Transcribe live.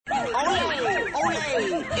Ole!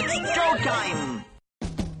 It's showtime!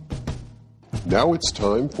 Now it's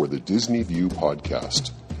time for the Disney View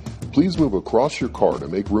podcast. Please move across your car to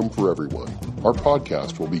make room for everyone. Our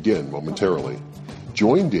podcast will begin momentarily.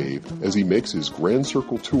 Join Dave as he makes his Grand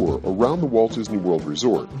Circle tour around the Walt Disney World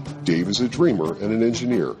Resort. Dave is a dreamer and an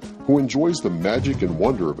engineer who enjoys the magic and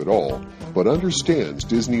wonder of it all, but understands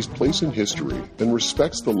Disney's place in history and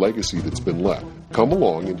respects the legacy that's been left. Come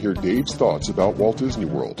along and hear Dave's thoughts about Walt Disney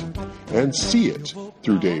World and see it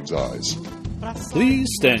through Dave's eyes. Please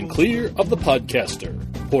stand clear of the podcaster.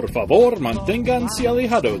 Por favor, manténganse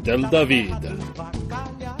alejado del David.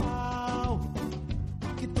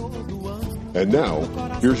 And now,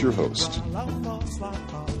 here's your host.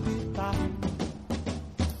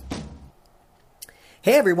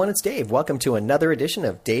 Hey everyone, it's Dave. Welcome to another edition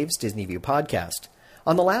of Dave's Disney View podcast.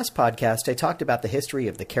 On the last podcast, I talked about the history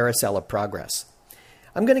of the Carousel of Progress.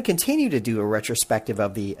 I'm going to continue to do a retrospective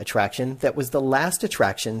of the attraction that was the last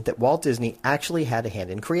attraction that Walt Disney actually had a hand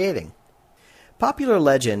in creating. Popular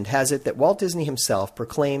legend has it that Walt Disney himself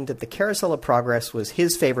proclaimed that the Carousel of Progress was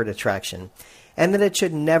his favorite attraction, and that it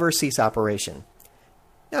should never cease operation.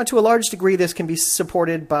 Now, to a large degree, this can be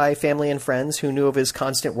supported by family and friends who knew of his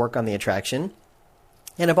constant work on the attraction.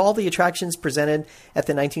 And of all the attractions presented at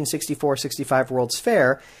the 1964-65 World's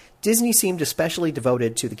Fair, Disney seemed especially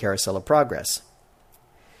devoted to the Carousel of Progress.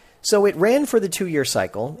 So it ran for the 2-year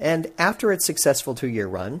cycle, and after its successful 2-year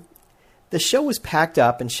run, the show was packed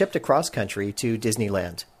up and shipped across country to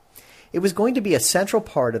Disneyland. It was going to be a central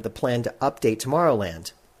part of the plan to update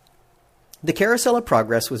Tomorrowland. The Carousel of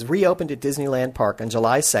Progress was reopened at Disneyland Park on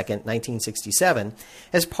July 2, 1967,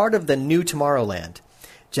 as part of the New Tomorrowland.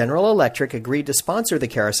 General Electric agreed to sponsor the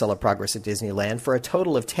Carousel of Progress at Disneyland for a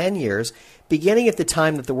total of 10 years, beginning at the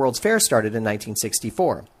time that the World's Fair started in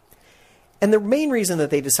 1964. And the main reason that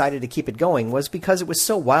they decided to keep it going was because it was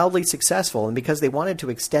so wildly successful and because they wanted to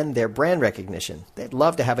extend their brand recognition. They'd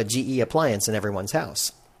love to have a GE appliance in everyone's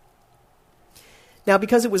house. Now,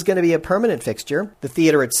 because it was going to be a permanent fixture, the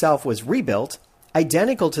theater itself was rebuilt,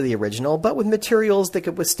 identical to the original, but with materials that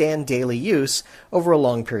could withstand daily use over a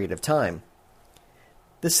long period of time.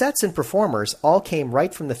 The sets and performers all came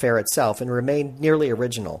right from the fair itself and remained nearly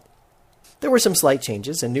original. There were some slight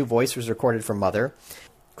changes. A new voice was recorded for Mother.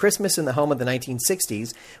 Christmas in the Home of the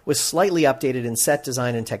 1960s was slightly updated in set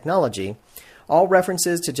design and technology. All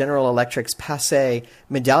references to General Electric's passé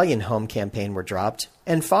Medallion Home campaign were dropped,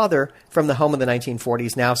 and Father from the Home of the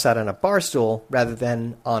 1940s now sat on a bar stool rather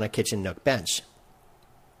than on a kitchen nook bench.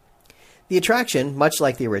 The attraction, much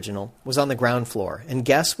like the original, was on the ground floor, and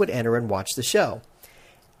guests would enter and watch the show.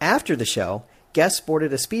 After the show, guests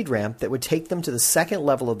boarded a speed ramp that would take them to the second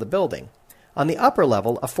level of the building. On the upper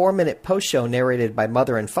level, a 4-minute post-show narrated by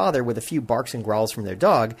Mother and Father with a few barks and growls from their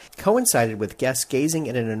dog coincided with guests gazing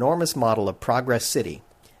at an enormous model of Progress City.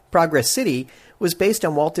 Progress City was based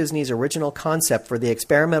on Walt Disney's original concept for the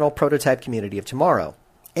experimental prototype community of tomorrow,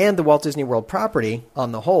 and the Walt Disney World property,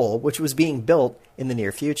 on the whole, which was being built in the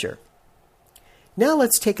near future. Now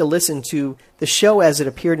let's take a listen to the show as it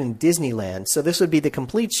appeared in Disneyland, so this would be the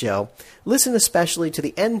complete show. Listen especially to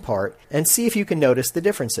the end part and see if you can notice the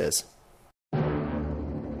differences.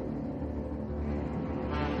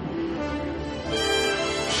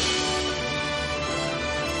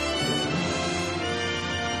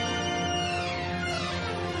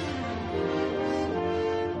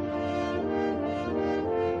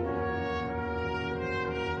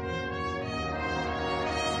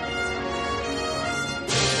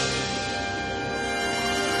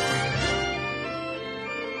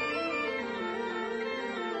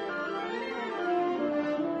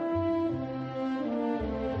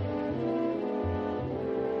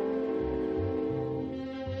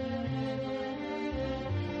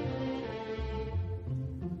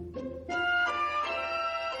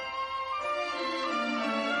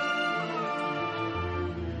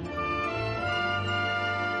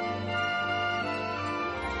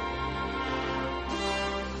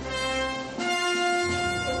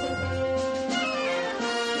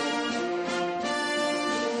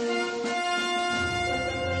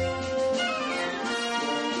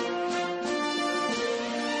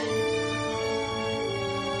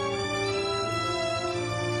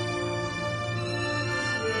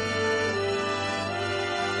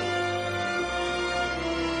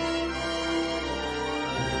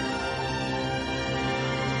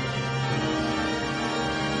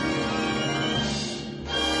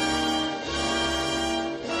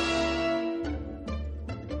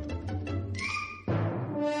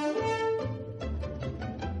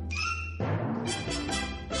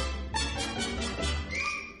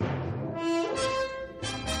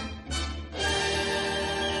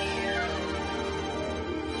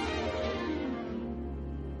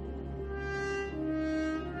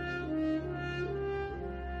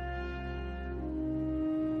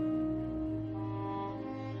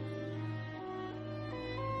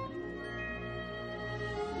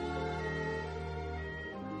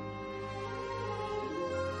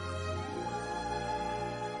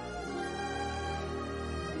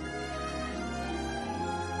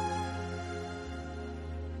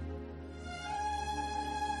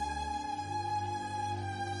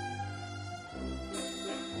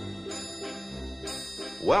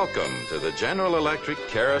 Welcome to the General Electric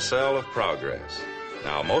Carousel of Progress.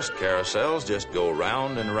 Now, most carousels just go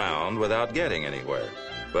round and round without getting anywhere.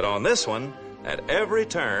 But on this one, at every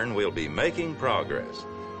turn, we'll be making progress.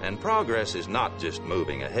 And progress is not just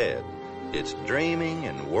moving ahead. It's dreaming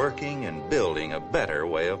and working and building a better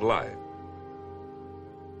way of life.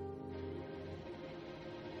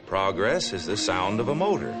 Progress is the sound of a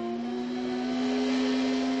motor,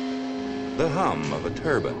 the hum of a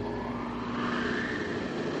turbine,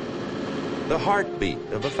 the heartbeat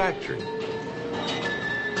of a factory,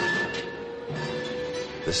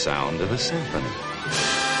 the sound of a symphony,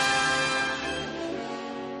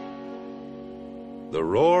 the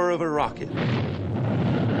roar of a rocket.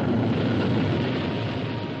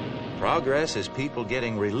 Progress is people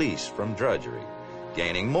getting release from drudgery,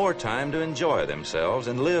 gaining more time to enjoy themselves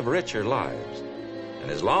and live richer lives.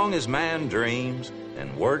 And as long as man dreams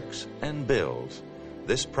and works and builds,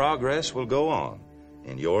 this progress will go on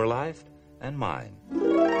in your life and mine.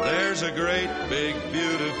 There's a great, big,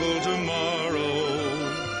 beautiful tomorrow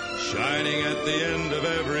shining at the end of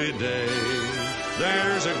every day.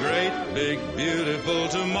 There's a great, big, beautiful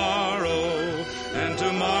tomorrow, and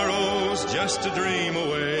tomorrow's just a dream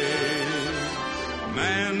away.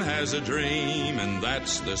 Man has a dream, and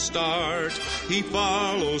that's the start. He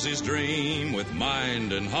follows his dream with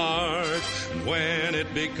mind and heart. And when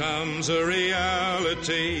it becomes a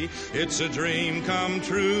reality, it's a dream come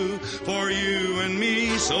true for you and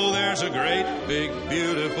me. So there's a great, big,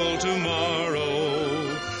 beautiful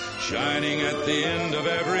tomorrow shining at the end of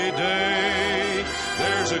every day.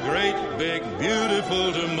 There's a great, big,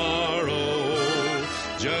 beautiful tomorrow,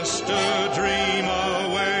 just a dream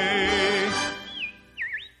away.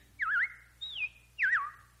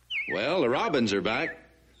 Well, the robins are back.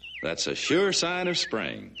 That's a sure sign of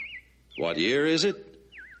spring. What year is it?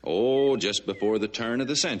 Oh, just before the turn of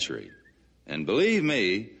the century. And believe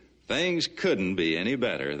me, things couldn't be any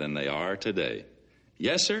better than they are today.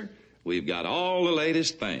 Yes, sir, we've got all the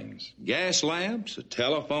latest things. Gas lamps, a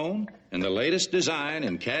telephone, and the latest design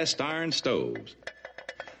in cast iron stoves.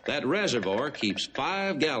 That reservoir keeps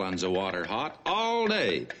 5 gallons of water hot all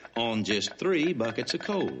day on just 3 buckets of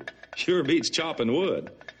coal. Sure beats chopping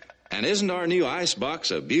wood. And isn't our new ice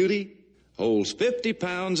box a beauty? Holds 50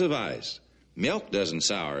 pounds of ice. Milk doesn't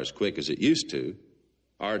sour as quick as it used to.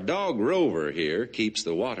 Our dog Rover here keeps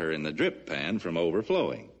the water in the drip pan from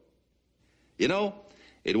overflowing. You know,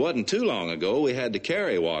 it wasn't too long ago we had to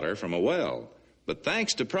carry water from a well. But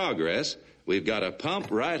thanks to progress, we've got a pump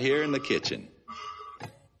right here in the kitchen.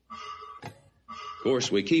 Of course,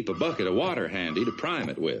 we keep a bucket of water handy to prime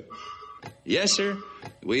it with. Yes, sir,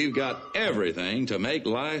 we've got everything to make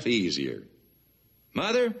life easier.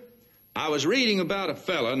 Mother, I was reading about a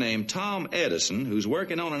fella named Tom Edison who's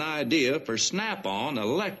working on an idea for snap-on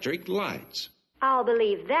electric lights. I'll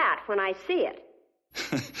believe that when I see it.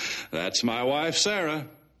 That's my wife, Sarah.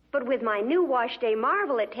 But with my new Wash Day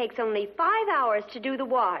Marvel, it takes only 5 hours to do the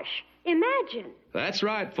wash. Imagine. That's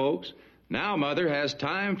right, folks. Now Mother has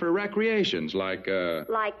time for recreations like,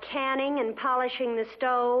 Like canning and polishing the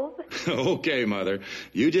stove? Okay, Mother.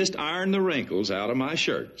 You just iron the wrinkles out of my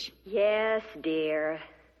shirts. Yes, dear.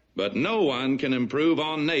 But no one can improve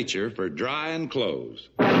on nature for drying clothes.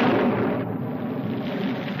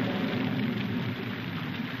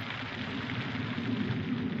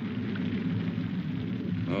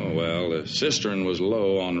 Oh, well, the cistern was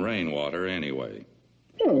low on rainwater anyway.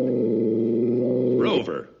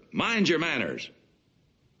 Rover, mind your manners.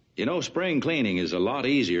 You know, spring cleaning is a lot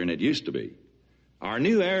easier than it used to be. Our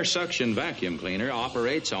new air suction vacuum cleaner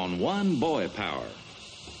operates on 1 boy power.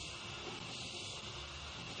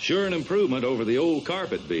 Sure an improvement over the old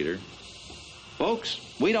carpet beater. Folks,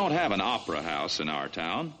 we don't have an opera house in our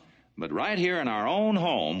town, but right here in our own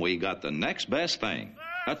home, we got the next best thing,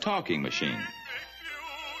 a talking machine.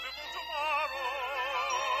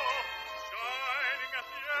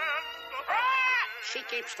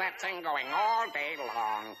 She keeps that thing going all day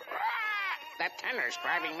long. That tenor's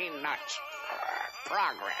driving me nuts.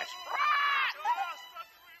 Progress.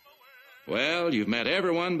 Well, you've met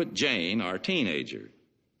everyone but Jane, our teenager.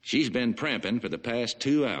 She's been primping for the past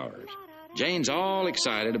 2 hours. Jane's all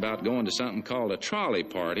excited about going to something called a trolley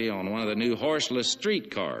party on one of the new horseless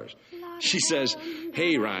streetcars. She says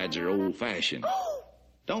hay rides are old-fashioned.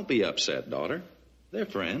 Don't be upset, daughter. They're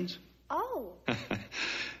friends. Oh.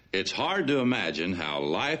 It's hard to imagine how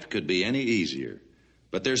life could be any easier.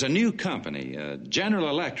 But there's a new company, General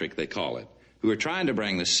Electric they call it, who are trying to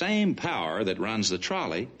bring the same power that runs the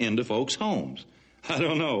trolley into folks' homes. I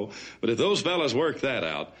don't know, but if those fellas work that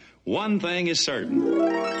out, one thing is certain.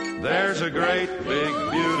 There's a great,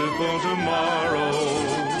 big, beautiful tomorrow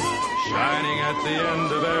shining at the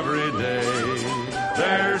end of every day.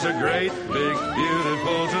 There's a great, big,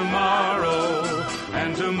 beautiful tomorrow,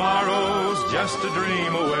 and tomorrow's just a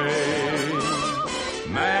dream away.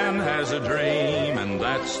 Man has a dream, and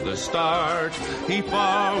that's the start. He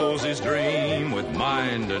follows his dream with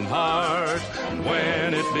mind and heart. And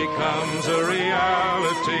when it becomes a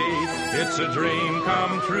reality, it's a dream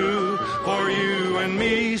come true for you and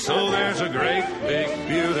me. So there's a great, big,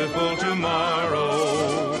 beautiful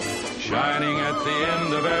tomorrow, shining at the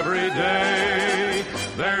end of every day.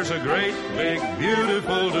 There's a great, big,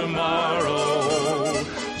 beautiful tomorrow,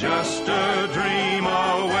 just a dream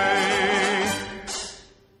away.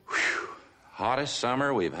 Hottest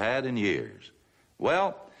summer we've had in years.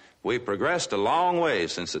 Well, we've progressed a long way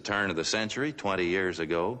since the turn of the century, 20 years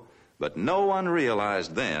ago, but no one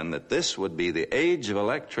realized then that this would be the age of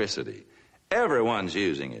electricity. Everyone's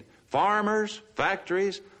using it. Farmers,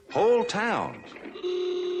 factories, whole towns.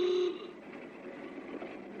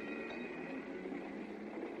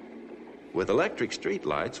 With electric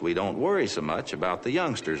streetlights, we don't worry so much about the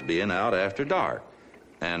youngsters being out after dark.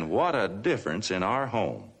 And what a difference in our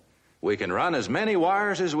home. We can run as many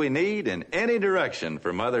wires as we need in any direction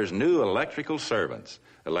for Mother's new electrical servants.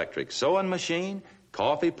 Electric sewing machine,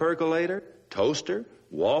 coffee percolator, toaster,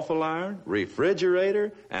 waffle iron,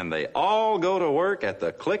 refrigerator, and they all go to work at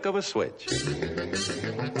the click of a switch.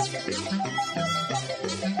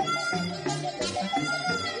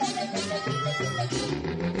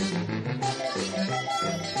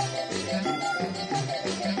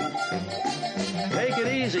 Take it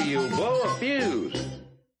easy, you'll blow a fuse.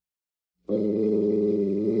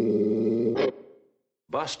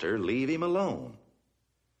 Buster, leave him alone.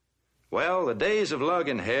 Well, the days of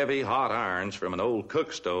lugging heavy, hot irons from an old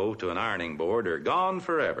cook stove to an ironing board are gone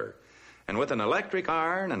forever. And with an electric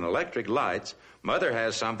iron and electric lights, Mother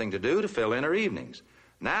has something to do to fill in her evenings.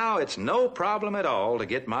 Now it's no problem at all to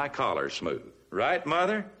get my collar smooth. Right,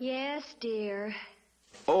 Mother? Yes, dear.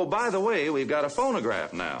 Oh, by the way, we've got a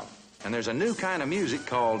phonograph now. And there's a new kind of music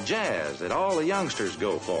called jazz that all the youngsters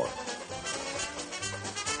go for.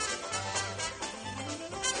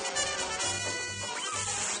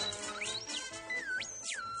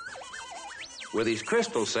 With his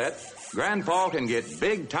crystal set, Grandpa can get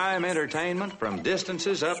big-time entertainment from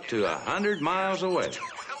distances up to 100 miles away.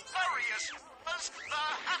 Hilarious was the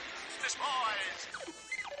Happiness Boys.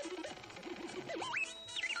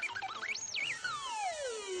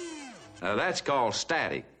 Now, that's called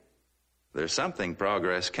static. There's something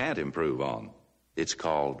progress can't improve on. It's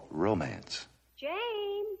called romance.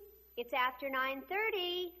 Jane, it's after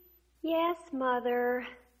 9:30. Yes, Mother.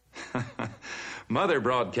 Mother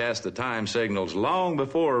broadcast the time signals long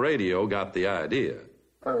before radio got the idea.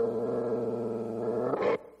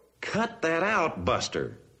 Cut that out,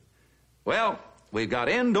 Buster. Well, we've got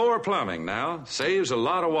indoor plumbing now. Saves a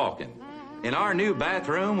lot of walking. In our new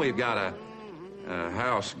bathroom, we've got a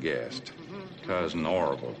house guest, Cousin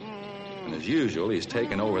Orville. And as usual, he's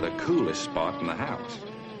taken over the coolest spot in the house.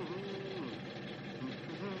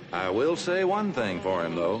 I will say one thing for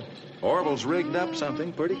him, though. Orville's rigged up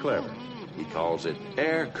something pretty clever. He calls it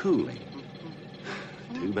air cooling.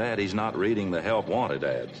 Too bad he's not reading the help wanted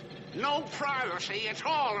ads. No privacy at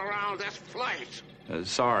all around this place.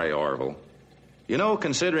 Sorry, Orville. You know,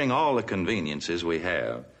 considering all the conveniences we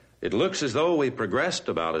have, it looks as though we've progressed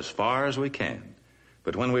about as far as we can.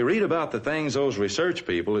 But when we read about the things those research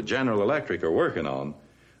people at General Electric are working on,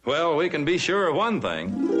 well, we can be sure of one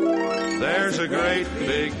thing. There's a great,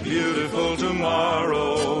 big, beautiful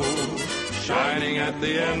tomorrow, shining at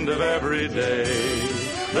the end of every day.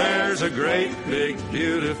 There's a great, big,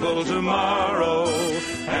 beautiful tomorrow,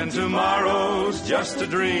 and tomorrow's just a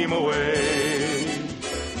dream away.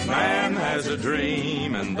 Man has a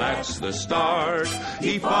dream, and that's the start.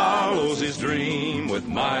 He follows his dream with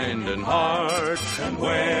mind and heart. And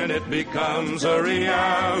when it becomes a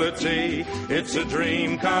reality, it's a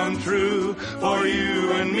dream come true for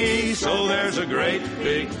you and me. So there's a great,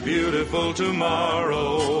 big, beautiful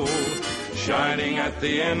tomorrow, shining at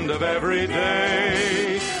the end of every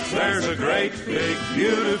day. There's a great, big,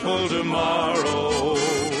 beautiful tomorrow,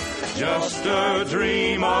 just a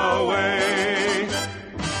dream away.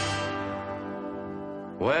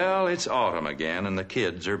 Well, it's autumn again, and the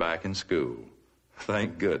kids are back in school.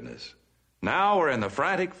 Thank goodness. Now we're in the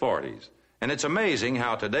frantic 40s, and it's amazing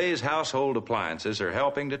how today's household appliances are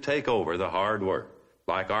helping to take over the hard work,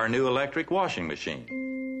 like our new electric washing machine.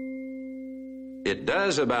 It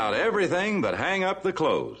does about everything but hang up the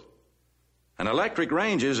clothes. And electric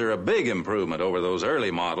ranges are a big improvement over those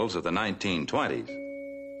early models of the 1920s.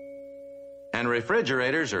 And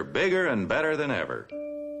refrigerators are bigger and better than ever.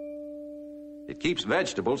 It keeps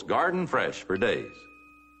vegetables garden fresh for days.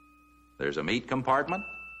 There's a meat compartment,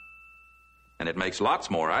 and it makes lots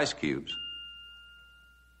more ice cubes.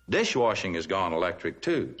 Dishwashing has gone electric,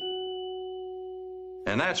 too.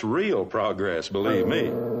 And that's real progress, believe me.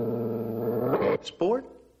 Sport,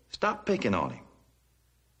 stop picking on him.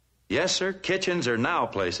 Yes, sir, kitchens are now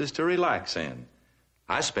places to relax in.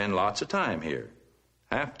 I spend lots of time here.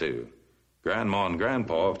 Have to. Grandma and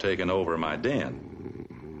Grandpa have taken over my den.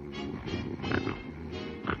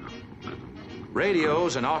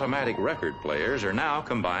 Radios and automatic record players are now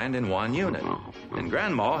combined in one unit. And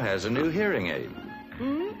Grandma has a new hearing aid.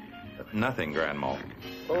 Nothing, Grandma.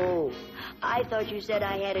 Oh, I thought you said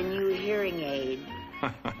I had a new hearing aid.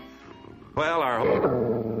 Well,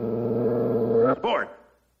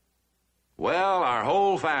 our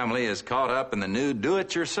whole family is caught up in the new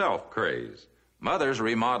do-it-yourself craze. Mother's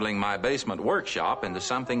remodeling my basement workshop into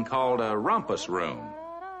something called a rumpus room.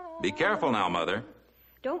 Be careful now, Mother.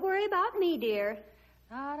 Don't worry about me, dear.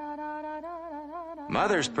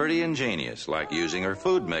 Mother's pretty ingenious, like using her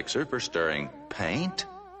food mixer for stirring paint.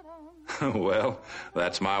 Well,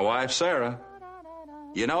 that's my wife, Sarah.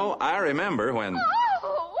 You know, I remember when...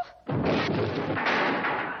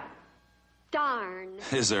 Darn.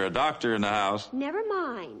 Is there a doctor in the house? Never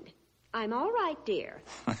mind. I'm all right, dear.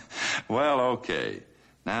 Well, okay.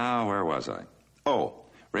 Now, where was I? Oh,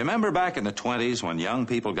 remember back in the 20s when young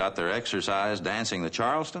people got their exercise dancing the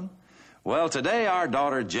Charleston? Well, today our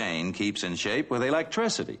daughter Jane keeps in shape with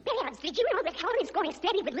electricity. Babs, did you know that Helen's going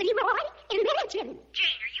steady with Liddy Roy? Imagine!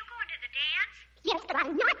 Jane, are you going to the dance? Yes, but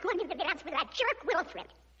I'm not going to the dance with that jerk Wilfred.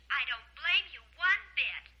 I don't blame you one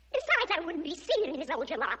bit. Besides, I wouldn't be seen in his old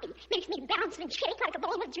jalopy. Makes me bounce and shake like a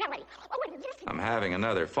bowl of jelly. Oh, and listen. I'm having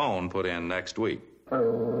another phone put in next week.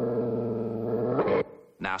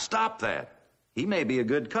 Now stop that. He may be a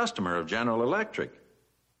good customer of General Electric.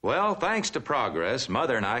 Well, thanks to progress,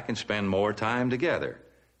 Mother and I can spend more time together.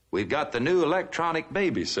 We've got the new electronic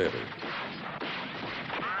babysitter.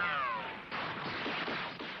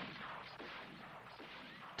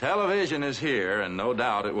 Television is here, and no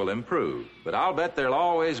doubt it will improve. But I'll bet there'll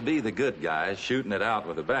always be the good guys shooting it out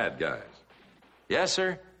with the bad guys. Yes,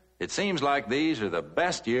 sir, it seems like these are the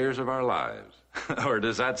best years of our lives. Or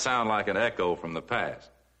does that sound like an echo from the past?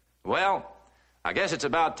 Well, I guess it's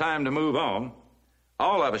about time to move on.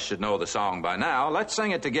 All of us should know the song by now. Let's sing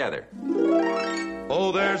it together.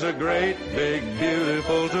 Oh, there's a great, big,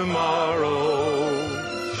 beautiful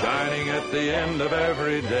tomorrow, shining at the end of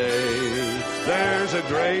every day. There's a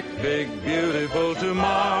great, big, beautiful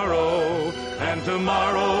tomorrow, and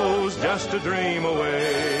tomorrow's just a dream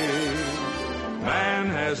away. Man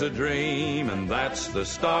has a dream, and that's the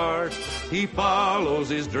start. He follows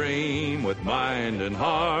his dream with mind and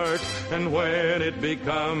heart. And when it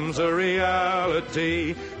becomes a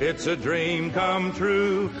reality, it's a dream come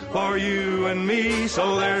true for you and me.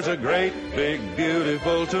 So there's a great, big,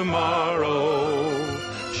 beautiful tomorrow,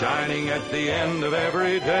 shining at the end of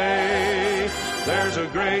every day. There's a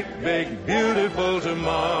great, big, beautiful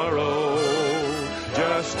tomorrow,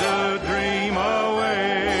 just a dream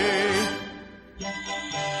away.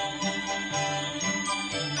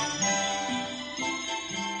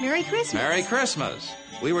 Merry Christmas. Merry Christmas.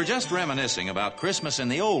 We were just reminiscing about Christmas in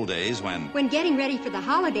the old days when getting ready for the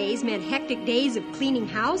holidays meant hectic days of cleaning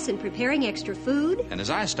house and preparing extra food. And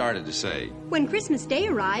as I started to say, when Christmas Day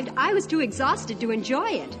arrived, I was too exhausted to enjoy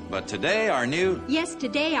it. But today our new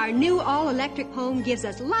all-electric home gives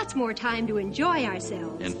us lots more time to enjoy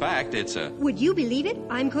ourselves. In fact, it's a... Would you believe it?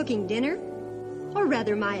 I'm cooking dinner. Or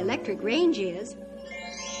rather, my electric range is.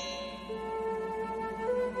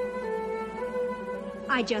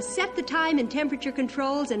 I just set the time and temperature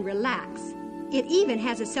controls and relax. It even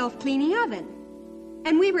has a self-cleaning oven.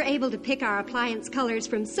 And we were able to pick our appliance colors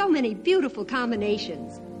from so many beautiful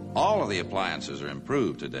combinations. All of the appliances are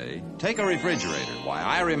improved today. Take a refrigerator. Why,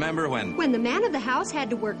 I remember when the man of the house had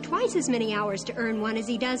to work twice as many hours to earn one as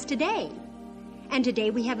he does today. And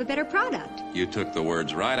today we have a better product. You took the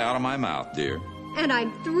words right out of my mouth, dear. And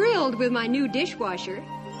I'm thrilled with my new dishwasher.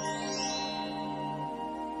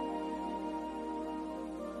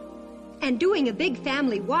 And doing a big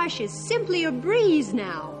family wash is simply a breeze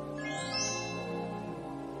now.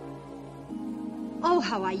 Oh,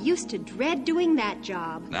 how I used to dread doing that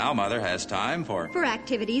job. Now Mother has time for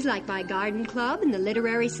activities like my garden club and the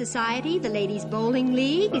literary society, the ladies' bowling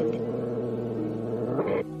league, and...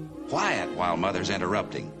 Quiet while Mother's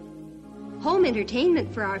interrupting. Home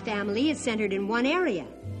entertainment for our family is centered in one area.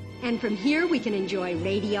 And from here we can enjoy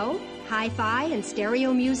radio, hi-fi, and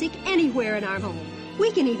stereo music anywhere in our home. We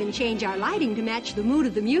can even change our lighting to match the mood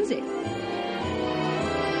of the music.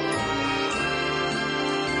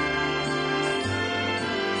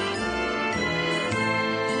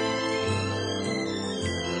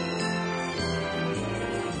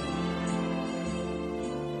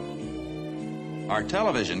 Our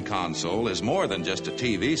television console is more than just a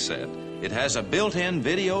TV set. It has a built-in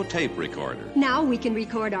video tape recorder. Now we can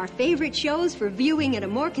record our favorite shows for viewing at a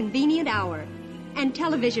more convenient hour. And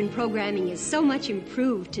television programming is so much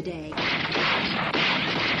improved today.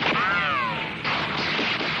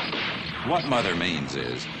 What Mother means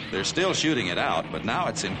is, they're still shooting it out, but now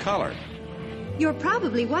it's in color. You're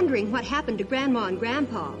probably wondering what happened to Grandma and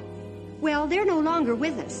Grandpa. Well, they're no longer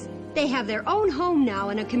with us. They have their own home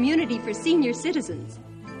now in a community for senior citizens.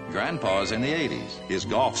 Grandpa's in the 80s, his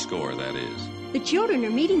golf score, that is. The children are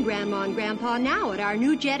meeting Grandma and Grandpa now at our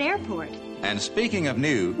new jet airport. And speaking of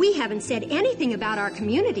new... We haven't said anything about our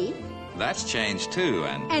community. That's changed, too,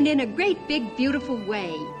 And in a great, big, beautiful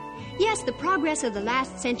way. Yes, the progress of the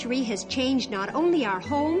last century has changed not only our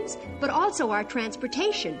homes, but also our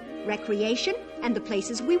transportation, recreation, and the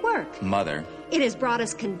places we work. Mother. It has brought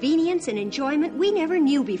us convenience and enjoyment we never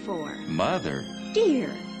knew before. Mother. Dear,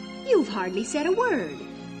 you've hardly said a word.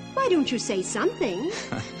 Why don't you say something?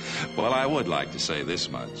 Well, I would like to say this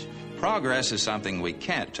much. Progress is something we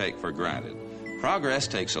can't take for granted. Progress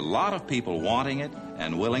takes a lot of people wanting it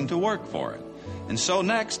and willing to work for it. And so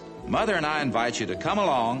next, Mother and I invite you to come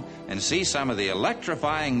along and see some of the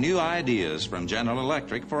electrifying new ideas from General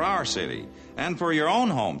Electric for our city and for your own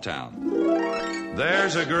hometown.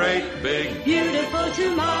 There's a great big beautiful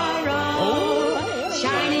tomorrow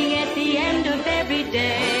shining at the end of every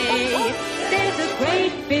day. There's a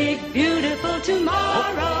great big beautiful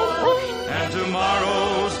tomorrow, and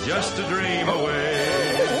tomorrow's just a dream away.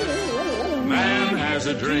 Man has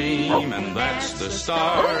a dream, and that's the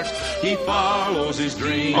start. He follows his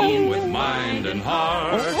dream with mind and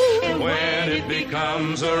heart. And when it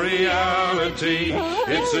becomes a reality,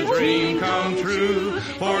 it's a dream come true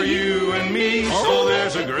for you and me. So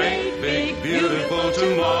there's a great, big, beautiful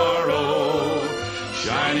tomorrow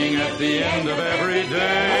shining at the end of every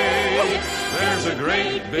day. There's a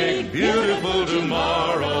great, big, beautiful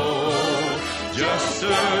tomorrow, just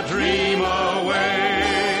a dream away.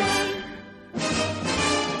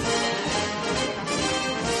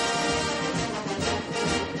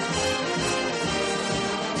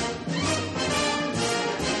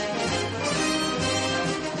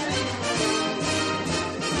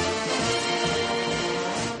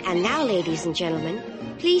 And now, ladies and gentlemen,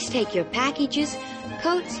 please take your packages,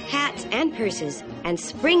 coats, hats, and purses and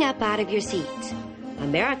spring up out of your seats.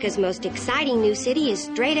 America's most exciting new city is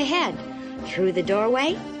straight ahead, through the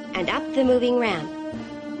doorway and up the moving ramp.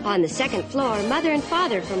 On the second floor, Mother and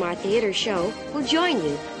Father from our theater show will join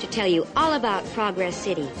you to tell you all about Progress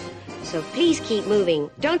City. So please keep moving.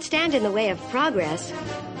 Don't stand in the way of progress.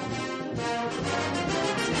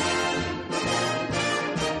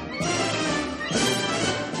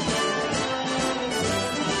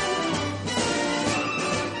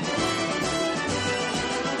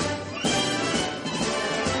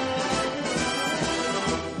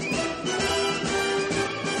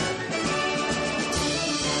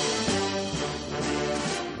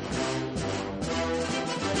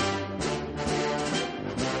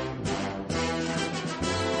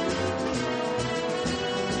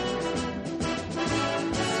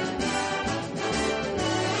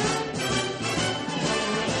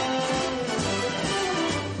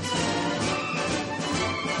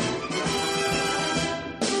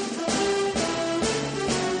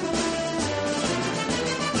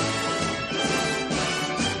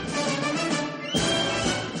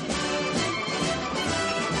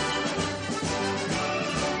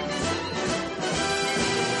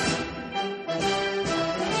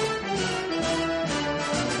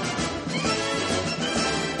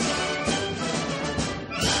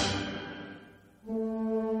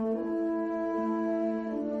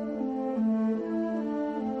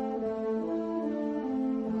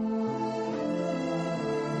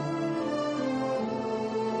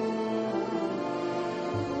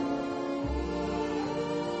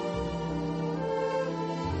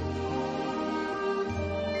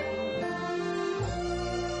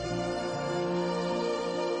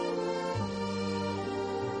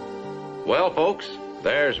 Well, folks,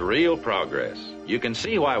 there's real progress. You can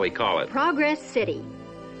see why we call it Progress City.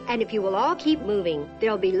 And if you will all keep moving,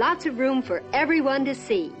 there'll be lots of room for everyone to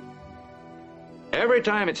see. Every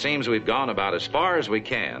time it seems we've gone about as far as we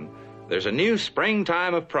can, there's a new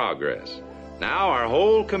springtime of progress. Now our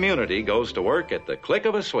whole community goes to work at the click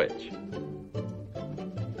of a switch.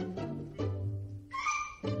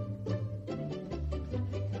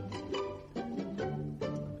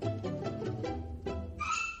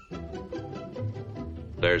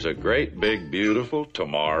 There's a great, big, beautiful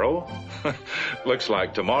tomorrow. Looks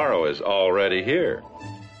like tomorrow is already here.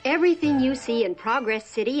 Everything you see in Progress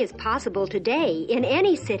City is possible today in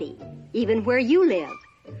any city. even where you live.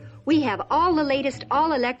 We have all the latest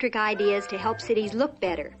all-electric ideas to help cities look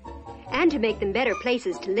better and to make them better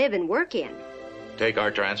places to live and work in. Take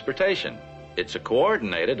our transportation. It's a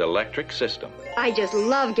coordinated electric system. I just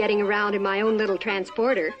love getting around in my own little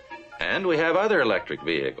transporter. And we have other electric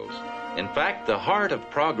vehicles. In fact, the heart of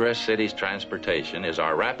Progress City's transportation is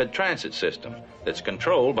our rapid transit system that's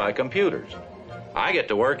controlled by computers. I get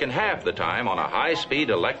to work in half the time on a high-speed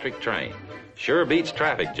electric train. Sure beats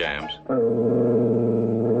traffic jams.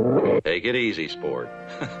 Take it easy, sport.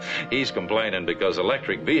 He's complaining because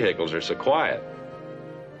electric vehicles are so quiet.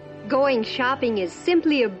 Going shopping is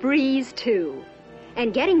simply a breeze, too.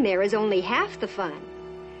 And getting there is only half the fun.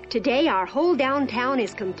 Today, our whole downtown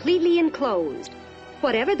is completely enclosed.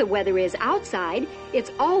 Whatever the weather is outside,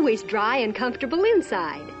 it's always dry and comfortable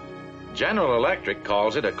inside. General Electric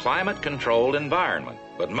calls it a climate-controlled environment,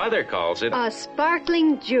 but Mother calls it a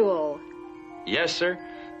sparkling jewel. Yes, sir.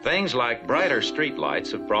 Things like brighter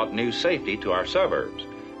streetlights have brought new safety to our suburbs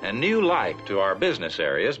and new life to our business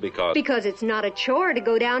areas because it's not a chore to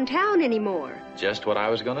go downtown anymore. Just what I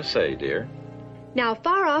was going to say, dear. Now,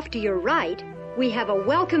 far off to your right, we have a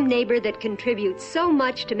welcome neighbor that contributes so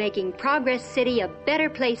much to making Progress City a better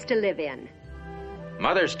place to live in.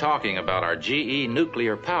 Mother's talking about our GE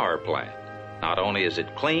nuclear power plant. Not only is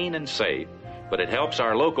it clean and safe, but it helps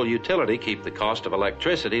our local utility keep the cost of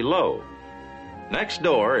electricity low. Next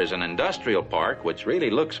door is an industrial park which really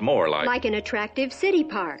looks more like an attractive city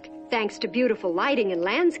park, thanks to beautiful lighting and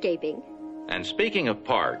landscaping. And speaking of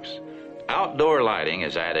parks, outdoor lighting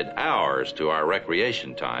has added hours to our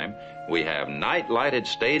recreation time. We have night-lighted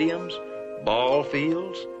stadiums, ball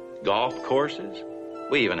fields, golf courses.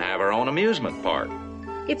 We even have our own amusement park.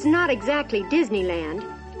 It's not exactly Disneyland,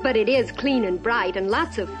 but it is clean and bright and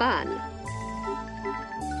lots of fun.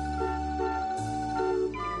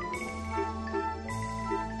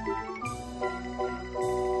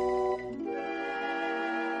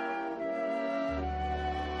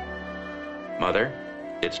 Mother,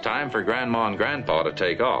 it's time for Grandma and Grandpa to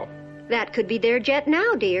take off. That could be their jet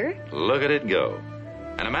now, dear. Look at it go.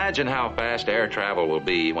 And imagine how fast air travel will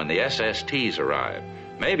be when the SSTs arrive.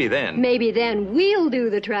 Maybe then we'll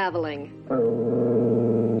do the traveling.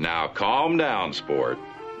 Now calm down, sport.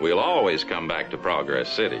 We'll always come back to Progress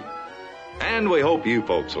City. And we hope you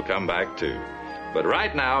folks will come back too. But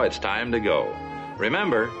right now it's time to go.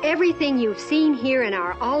 Remember, everything you've seen here in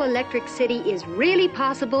our all-electric city is really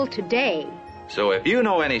possible today. So if you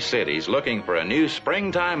know any cities looking for a new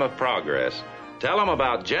springtime of progress, tell them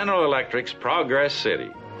about General Electric's Progress City.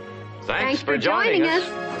 Thanks for joining us.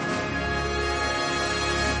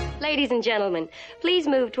 Ladies and gentlemen, please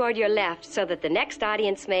move toward your left so that the next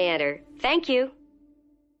audience may enter. Thank you.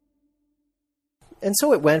 And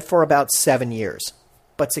so it went for about 7 years.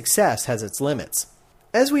 But success has its limits.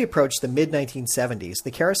 As we approached the mid-1970s,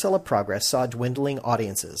 the Carousel of Progress saw dwindling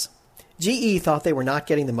audiences. GE thought they were not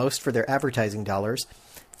getting the most for their advertising dollars,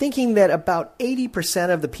 thinking that about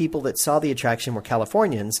 80% of the people that saw the attraction were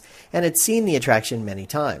Californians and had seen the attraction many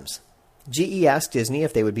times. GE asked Disney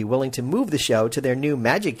if they would be willing to move the show to their new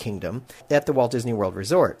Magic Kingdom at the Walt Disney World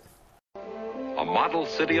Resort. A model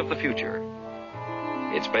city of the future.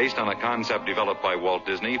 It's based on a concept developed by Walt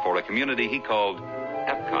Disney for a community he called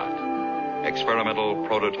Epcot, Experimental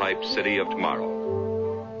Prototype City of Tomorrow.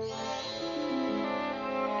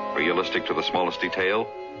 Realistic to the smallest detail,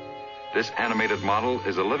 this animated model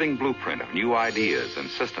is a living blueprint of new ideas and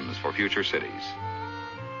systems for future cities.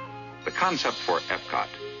 The concept for Epcot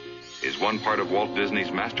is one part of Walt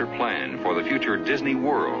Disney's master plan for the future Disney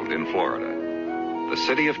World in Florida. The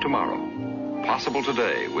city of tomorrow, possible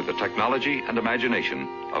today with the technology and imagination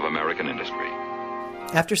of American industry.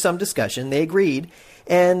 After some discussion, they agreed,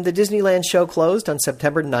 and the Disneyland show closed on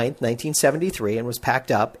September 9th, 1973, and was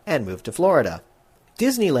packed up and moved to Florida.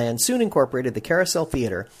 Disneyland soon incorporated the Carousel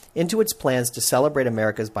Theater into its plans to celebrate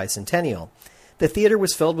America's bicentennial. The theater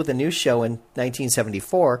was filled with a new show in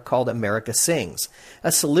 1974 called America Sings,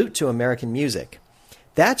 a salute to American music.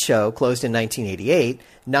 That show closed in 1988,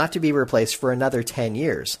 not to be replaced for another 10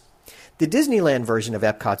 years. The Disneyland version of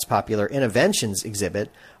Epcot's popular Innoventions exhibit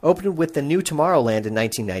opened with the new Tomorrowland in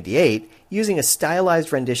 1998, using a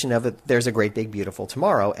stylized rendition of There's a Great Big Beautiful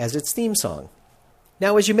Tomorrow as its theme song.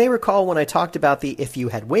 Now, as you may recall when I talked about the If You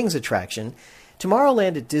Had Wings attraction,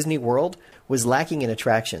 Tomorrowland at Disney World was lacking in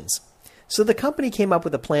attractions. So the company came up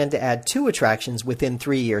with a plan to add 2 attractions within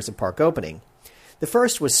 3 years of park opening. The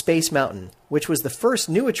first was Space Mountain, which was the first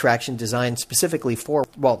new attraction designed specifically for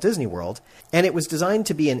Walt Disney World, and it was designed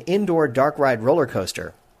to be an indoor dark ride roller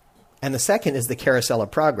coaster. And the second is the Carousel of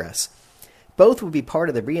Progress. Both would be part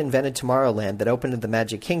of the reinvented Tomorrowland that opened in the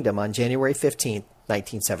Magic Kingdom on January 15,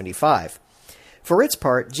 1975. For its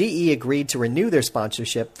part, GE agreed to renew their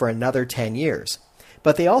sponsorship for another 10 years.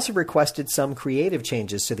 But they also requested some creative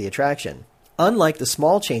changes to the attraction. Unlike the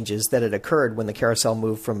small changes that had occurred when the carousel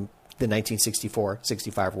moved from the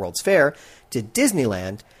 1964-65 World's Fair to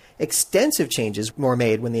Disneyland, extensive changes were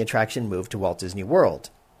made when the attraction moved to Walt Disney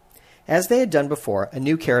World. As they had done before, a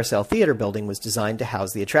new Carousel Theater building was designed to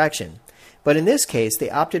house the attraction. But in this case, they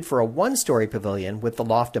opted for a one-story pavilion with the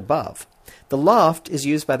loft above. The loft is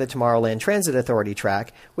used by the Tomorrowland Transit Authority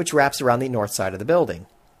track, which wraps around the north side of the building.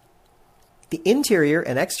 The interior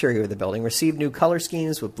and exterior of the building received new color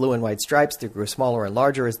schemes with blue and white stripes that grew smaller and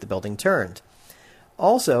larger as the building turned.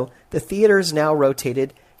 Also, the theaters now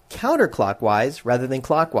rotated counterclockwise rather than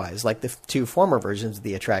clockwise, like the two former versions of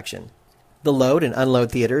the attraction. The load and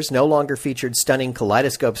unload theaters no longer featured stunning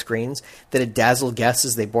kaleidoscope screens that had dazzled guests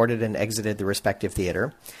as they boarded and exited the respective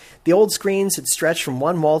theater. The old screens had stretched from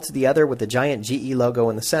one wall to the other with the giant GE logo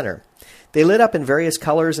in the center. They lit up in various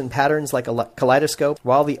colors and patterns like a kaleidoscope,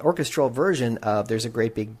 while the orchestral version of There's a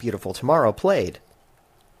Great Big Beautiful Tomorrow played.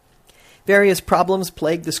 Various problems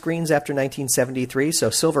plagued the screens after 1973, so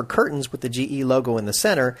silver curtains with the GE logo in the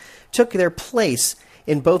center took their place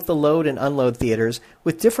in both the load and unload theaters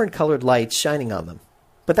with different colored lights shining on them.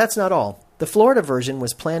 But that's not all. The Florida version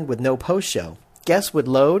was planned with no post-show. Guests would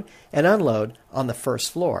load and unload on the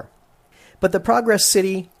first floor. But the Progress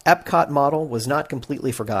City Epcot model was not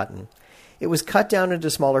completely forgotten. It was cut down into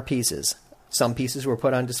smaller pieces. Some pieces were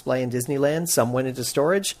put on display in Disneyland, some went into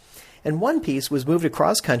storage, and one piece was moved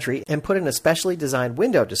across country and put in a specially designed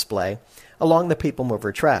window display along the People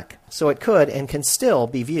Mover track, so it could and can still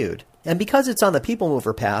be viewed. And because it's on the People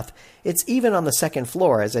Mover path, it's even on the second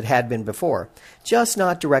floor as it had been before, just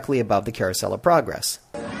not directly above the Carousel of Progress.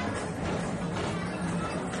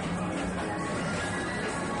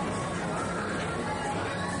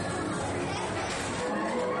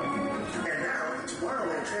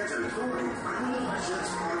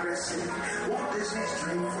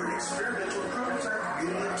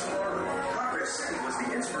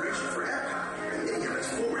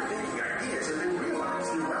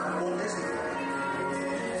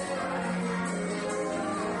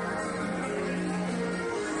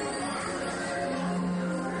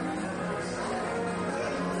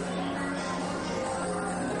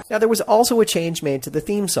 Now, there was also a change made to the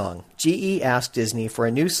theme song. GE asked Disney for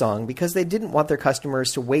a new song because they didn't want their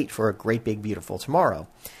customers to wait for a Great Big Beautiful Tomorrow.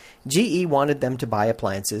 GE wanted them to buy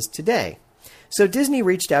appliances today. So Disney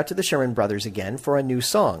reached out to the Sherman Brothers again for a new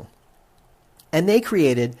song. And they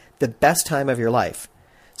created The Best Time of Your Life,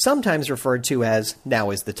 sometimes referred to as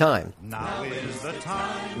Now Is the Time. Now is the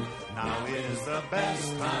time, now is the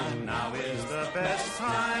best time, now is the best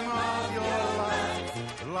time of your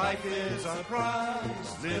life. Life is a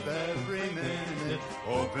prize, live every minute.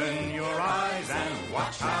 Open your eyes and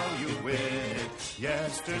watch how you win it.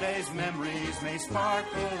 Yesterday's memories may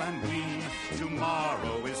sparkle and gleam.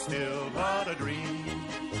 Tomorrow is still but a dream.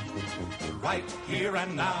 Right here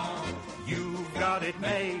and now, you've got it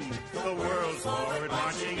made. The world's forward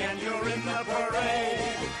marching and you're in the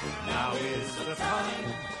parade. Now is the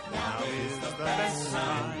time, now is the best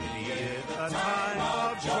time. Be it a time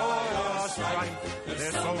of joy or strife.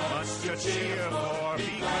 There's so much to cheer for.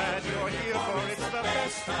 Be glad you're here, for it's the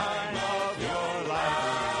best time of your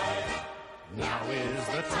life. Now is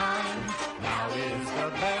the time, now is the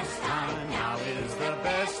best time, now is the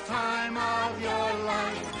best time of your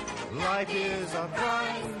life. Life is a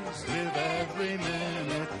prize, live every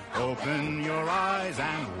minute. Open your eyes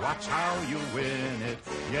and watch how you win it.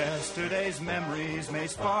 Yesterday's memories may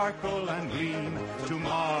sparkle and gleam.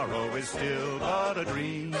 Tomorrow is still but a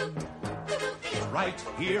dream. Right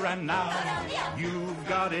here and now, you've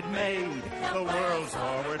got it made. The world's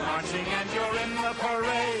forward marching and you're in the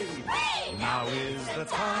parade. Now is the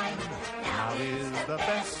time, now is the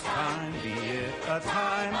best time. Be it a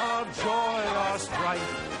time of joy or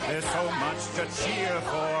strife. There's so much to cheer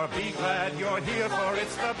for. Be glad you're here, for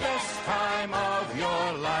it's the best time of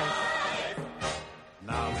your life.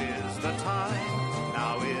 Now is the time,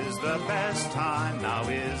 now is the best time, now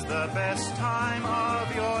is the best time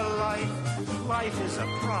of your life. Life is a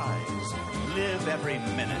prize, live every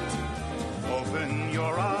minute. Open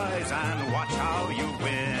your eyes and watch how you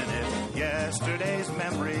win it. Yesterday's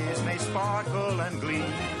memories may sparkle and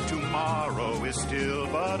gleam. Tomorrow is still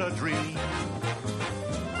but a dream.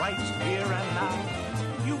 Right here and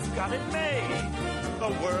now, you've got it made. The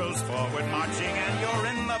world's forward marching and you're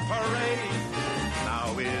in the parade.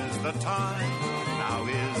 Now is the time, now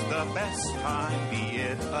is the best time. Be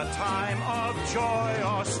it a time of joy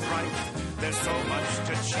or strife. There's so much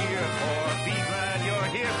to cheer for. Be glad you're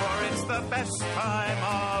here, for it's the best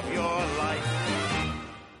time of your life.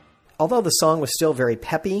 Although the song was still very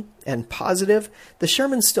peppy and positive, the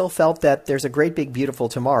Shermans still felt that There's a Great Big Beautiful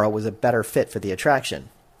Tomorrow was a better fit for the attraction.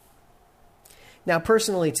 Now,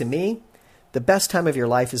 personally to me, The Best Time of Your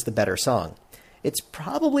Life is the better song. It's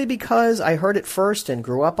probably because I heard it first and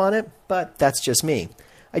grew up on it, but that's just me.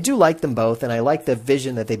 I do like them both, and I like the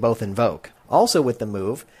vision that they both invoke. Also with the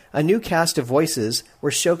move, a new cast of voices were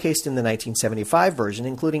showcased in the 1975 version,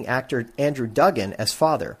 including actor Andrew Duggan as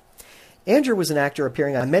Father. Andrew was an actor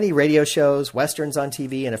appearing on many radio shows, westerns on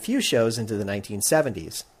TV, and a few shows into the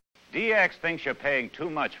 1970s. DX thinks you're paying too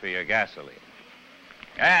much for your gasoline.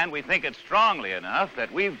 And we think it strongly enough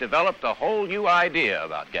that we've developed a whole new idea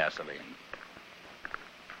about gasoline.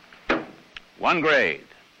 One grade,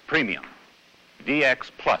 premium,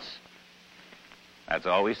 DX Plus. That's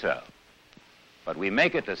all we sell. But we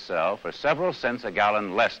make it to sell for several cents a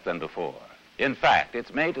gallon less than before. In fact,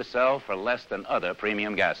 it's made to sell for less than other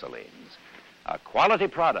premium gasolines. A quality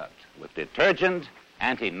product with detergent,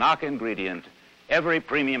 anti-knock ingredient, every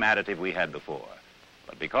premium additive we had before.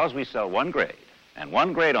 But because we sell one grade, and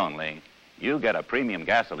one grade only, you get a premium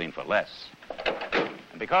gasoline for less.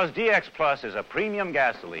 And because DX Plus is a premium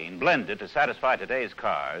gasoline blended to satisfy today's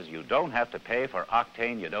cars, you don't have to pay for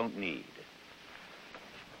octane you don't need.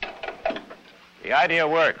 The idea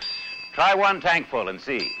works. Try one tankful and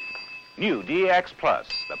see. New DX Plus,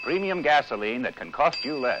 the premium gasoline that can cost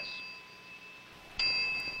you less.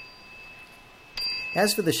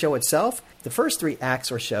 As for the show itself, the first 3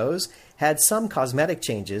 acts or shows had some cosmetic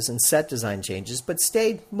changes and set design changes, but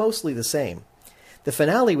stayed mostly the same. The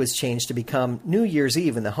finale was changed to become New Year's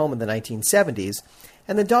Eve in the home of the 1970s,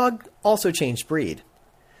 and the dog also changed breed.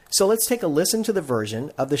 So let's take a listen to the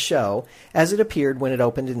version of the show as it appeared when it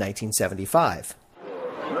opened in 1975.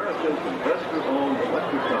 America's investor-owned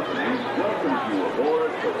electric companies welcome you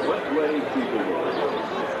aboard the Wetway People.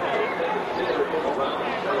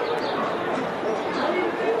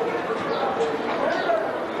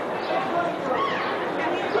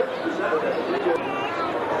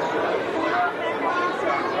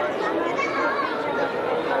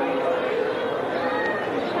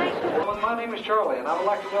 My name is Charlie, and I would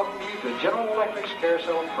like to welcome you to General Electric's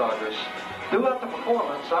Carousel of Progress. Throughout the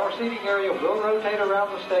performance, our seating area will rotate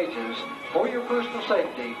around the stages. For your personal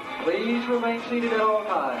safety, please remain seated at all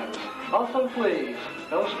times. Also, please,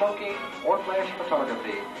 no smoking or flash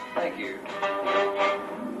photography. Thank you.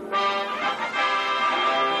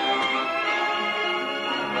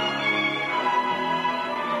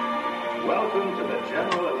 Welcome to the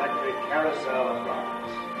General Electric Carousel of Progress.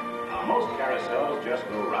 Now, most carousels just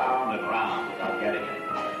go round and round without getting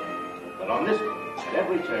anywhere. But on this one, at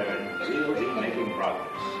every turn, we'll be making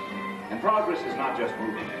progress. And progress is not just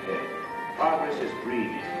moving ahead. Progress is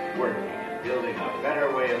dreaming, working, and building a better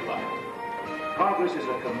way of life. Progress is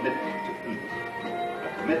a commitment to people. A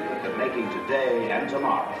commitment to making today and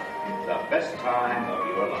tomorrow the best time of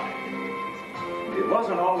your life. It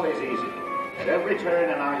wasn't always easy. At every turn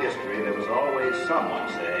in our history, there was always someone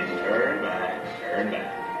saying, turn back, turn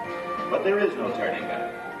back. But there is no turning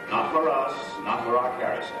back. Not for us, not for our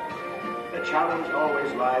carousel. The challenge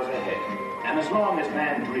always lies ahead. And as long as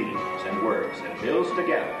man dreams and works and builds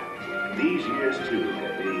together, these years too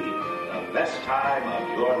will be the best time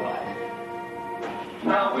of your life.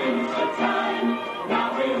 Now is the time,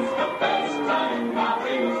 now is the best time, now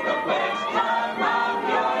is the best time of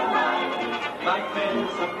your life. Life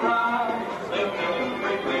is a prize, live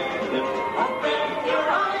every minute. Open your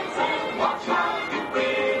eyes and watch how you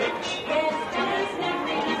breathe it. Yes, just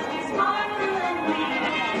memories, smarter than we.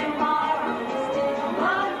 Tomorrow is still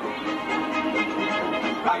a dream.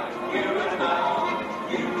 Right here and now,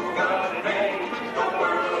 you've got to make the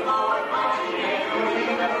world more fun every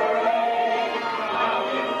day. Now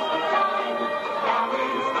is the time, now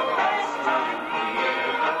is the best time.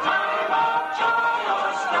 Here the time of joy or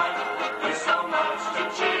strife. There's so much to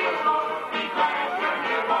cheer for. Be glad you're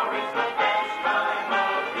here, for it's the best time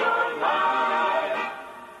of your life.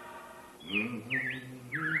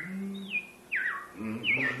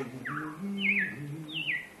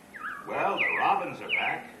 Well, the robins are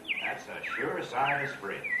back. That's a sure sign of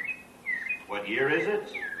spring. What year is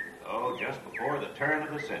it? Oh, just before the turn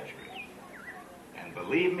of the century. And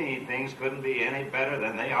believe me, things couldn't be any better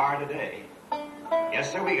than they are today.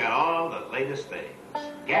 Yes, sir, we got all the latest things.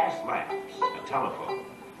 Gas lamps, a telephone,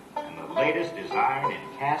 and the latest design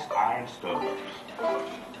in cast iron stoves.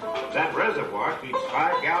 That reservoir keeps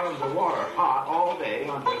 5 gallons of water hot all day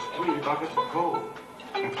on just 3 buckets of coal.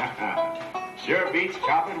 Sure beats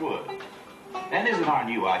chopping wood. And isn't our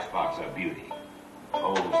new icebox a beauty?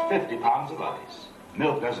 holds 50 pounds of ice.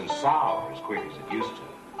 Milk doesn't sour as quick as it used to.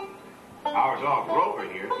 Our dog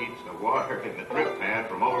Rover here keeps the water in the drip pad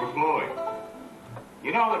from overflowing.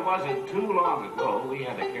 You know, it wasn't too long ago we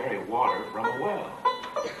had to carry water from a well.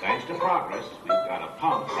 Thanks to progress, we've got a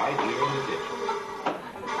pump right here in the kitchen.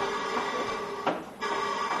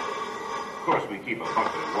 Of course, we keep a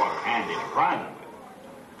bucket of water handy to prime them with.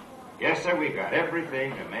 Yes, sir, we've got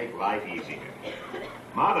everything to make life easier.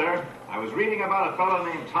 Mother, I was reading about a fellow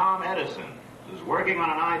named Tom Edison who's working on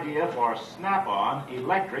an idea for snap-on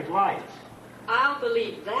electric lights. I'll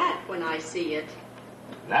believe that when I see it.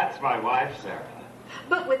 That's my wife, Sarah.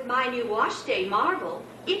 But with my new wash day marvel,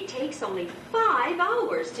 it takes only 5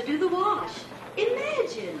 hours to do the wash.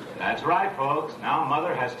 Imagine. That's right, folks. Now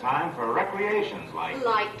Mother has time for recreations like...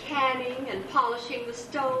 Like canning and polishing the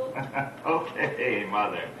stove. Okay,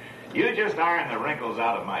 Mother. You just iron the wrinkles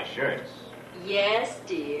out of my shirts. Yes,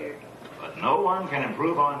 dear. But no one can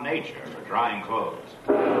improve on nature for drying clothes.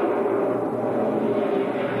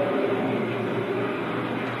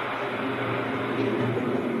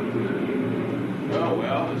 Oh,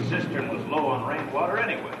 well, the cistern was low on rainwater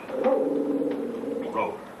anyway.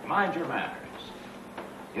 Rover, mind your manners.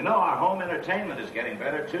 You know, our home entertainment is getting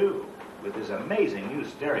better, too. With his amazing new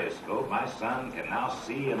stereoscope, my son can now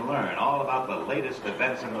see and learn all about the latest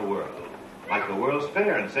events in the world. Like the World's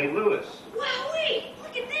Fair in St. Louis. Wowee!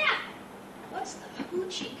 Look at that! What's the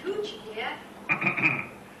hoochie-coochie, Dad?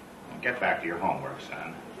 Get back to your homework,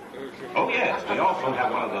 son. Oh, yes, we also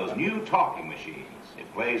have one of those new talking machines.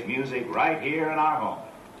 It plays music right here in our home.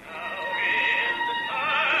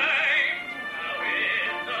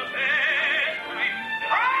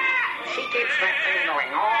 She keeps that thing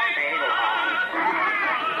going all day long.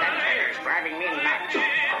 That tender's driving me nuts.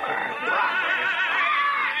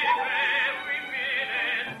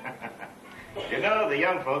 You know, the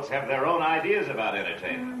young folks have their own ideas about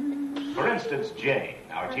entertainment. For instance, Jane,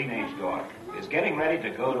 our teenage daughter, is getting ready to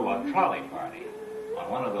go to a trolley party on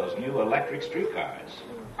one of those new electric streetcars.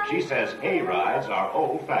 She says hay rides are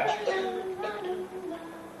old-fashioned.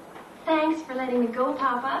 Thanks for letting me go,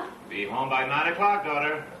 Papa. Be home by 9 o'clock,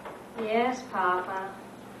 daughter. Yes, Papa.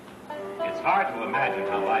 It's hard to imagine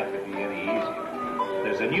how life could be any easier.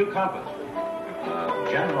 There's a new company,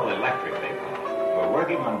 General Electric, they call it. We're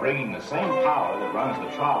working on bringing the same power that runs the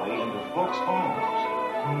trolley into folks' homes.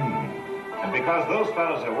 And because those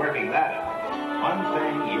fellows are working that out, one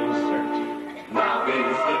thing is certain. Now is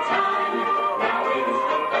the time. Now is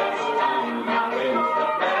the best time. Now is the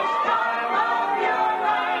best time of your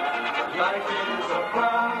life. Life is a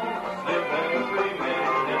prize. Live every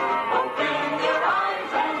minute. Open your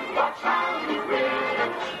eyes and watch how you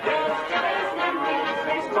win. There's just memories.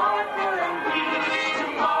 They sparkle and bleed.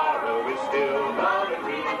 Tomorrow is still but a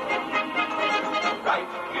dream. Right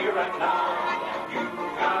here and now, you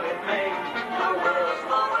got it made. The world's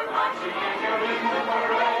forward marching and you're in the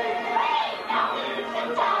parade. Now is the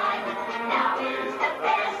time. Now is the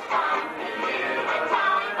best time. In a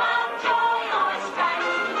time of joy or strife,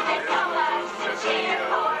 there's so much to cheer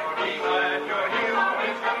for. Be glad you're here. Now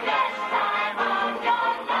is the best time of your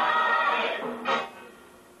life.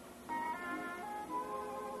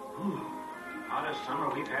 Hottest summer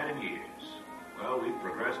we've had in years. Well, we've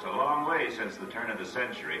progressed a long way since the turn of the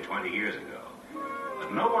century 20 years ago.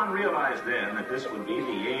 But no one realized then that this would be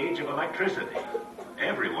the age of electricity.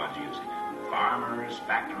 Everyone's using it. Farmers,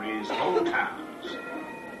 factories, whole towns.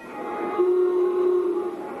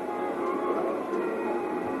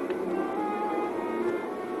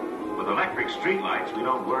 With electric streetlights, we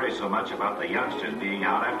don't worry so much about the youngsters being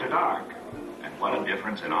out after dark. And what a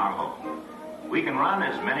difference in our home. We can run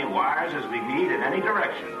as many wires as we need in any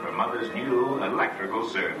direction for Mother's new electrical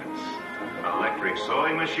servants. Electric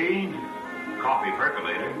sewing machine, coffee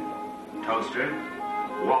percolator, toaster,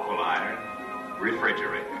 waffle iron,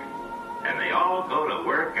 refrigerator. And they all go to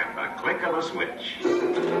work at the click of a switch.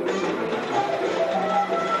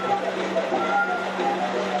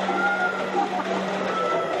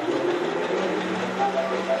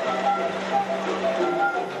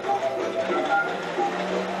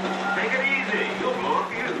 Take it easy. You'll blow a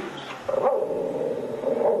fuse.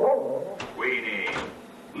 Weenie,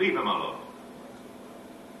 leave him alone.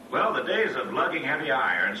 Well, the days of lugging heavy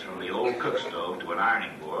irons from the old cook stove to an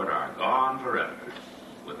ironing board are gone forever.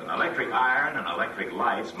 With an electric iron and electric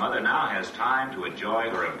lights, Mother now has time to enjoy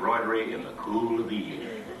her embroidery in the cool of the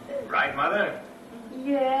evening. Right, Mother?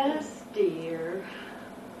 Yes, dear.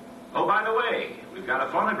 Oh, by the way, we've got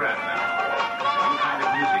a phonograph now. It's a new kind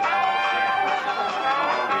of music called jazz.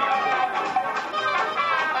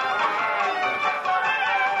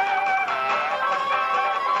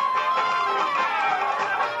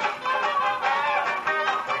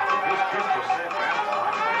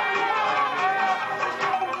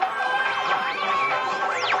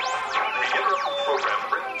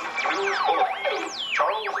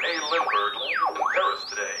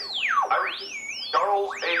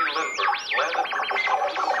 Orville A. Lindbergh, landed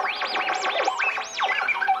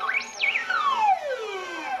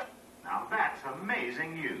Now that's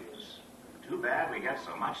amazing news. Too bad we get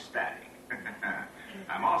so much static.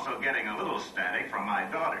 I'm also getting a little static from my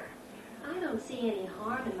daughter. I don't see any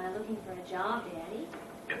harm in my looking for a job, Daddy.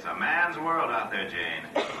 It's a man's world out there, Jane.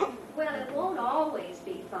 Well, it won't always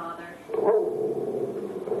be, Father.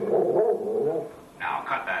 Now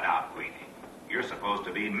cut that out, Queenie. You're supposed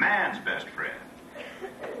to be man's best friend.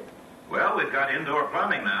 Well, we've got indoor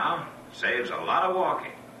plumbing now. Saves a lot of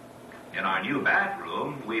walking. In our new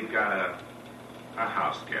bathroom, we've got a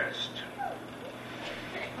house guest.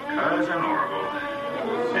 Cousin Orville.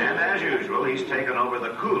 And as usual, he's taken over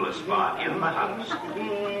the coolest spot in the house.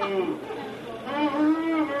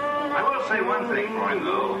 I will say one thing for him,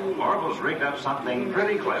 though. Orville's rigged up something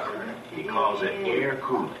pretty clever. He calls it air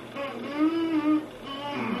cooling.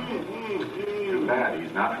 Too bad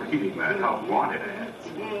he's not reading that help wanted ads.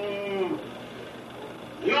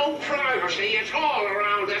 No privacy at all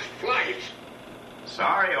around this place.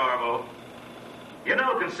 Sorry, Orville. You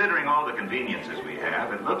know, considering all the conveniences we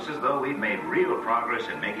have, it looks as though we've made real progress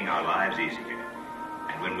in making our lives easier.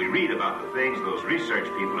 And when we read about the things those research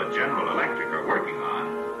people at General Electric are working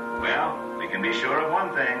on, well, we can be sure of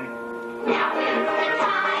one thing. Now is the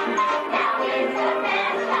time. Now is the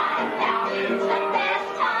best time. Now is the best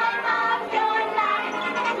time of your life.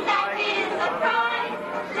 Life is a prize.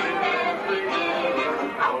 Live every minute.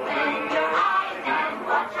 Open your eyes and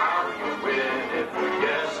watch how you win it.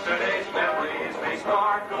 Yesterday's memories may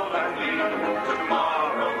sparkle and gleam.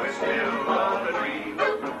 Tomorrow is still but a dream.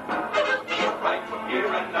 Right here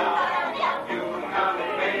and now, you have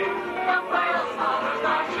made the world's smallest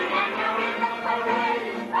marching and you're in the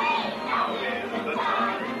parade. Now is the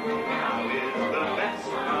time. Now is the best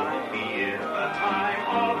time. Be it the time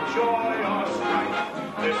of joy or strife.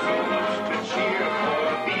 There's so much to cheer for.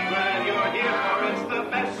 Be glad you're here, for it's the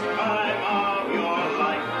best time of your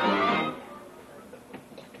life.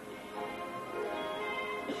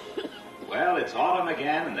 Well, it's autumn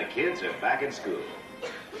again, and the kids are back in school.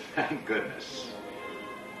 Thank goodness.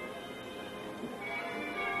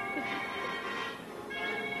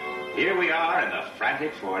 Here we are in the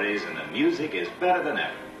frantic 40s, and the music is better than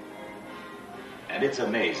ever. And it's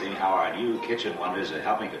amazing how our new kitchen wonders are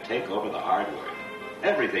helping to take over the hard work.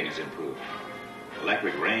 Everything is improving.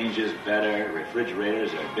 Electric range is better,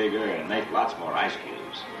 refrigerators are bigger, and make lots more ice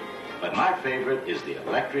cubes. But my favorite is the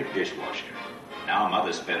electric dishwasher. Now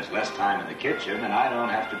Mother spends less time in the kitchen, and I don't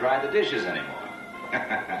have to dry the dishes anymore.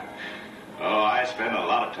 Oh, I spend a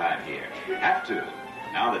lot of time here. Have to.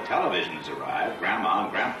 Now the television has arrived, Grandma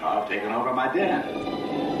and Grandpa have taken over my den.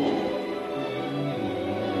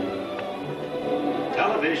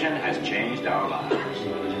 Television has changed our lives.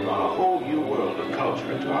 It's brought a whole new world of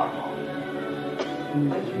culture into our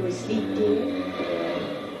home. Are you asleep, dear?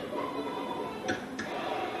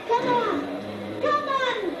 Come on! Come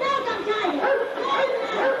on! Welcome, Tiger!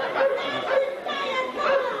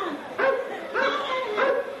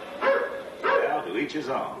 Well, to each his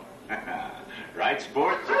own. Right,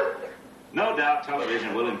 sports? No doubt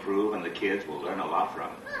television will improve and the kids will learn a lot from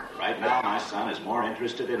it. Right now, my son is more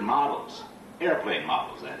interested in models. Airplane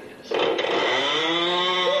models, that is.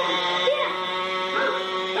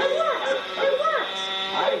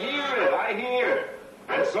 I hear.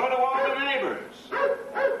 And so do all the neighbors.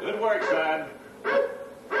 Good work, son.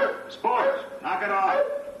 Sports, knock it off.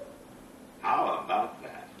 How about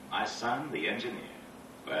that? My son, the engineer.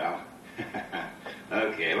 Well,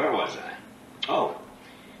 okay, where was I? Oh,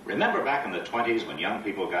 remember back in the 20s when young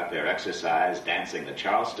people got their exercise dancing the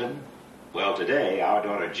Charleston? Well, today, our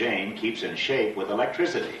daughter Jane keeps in shape with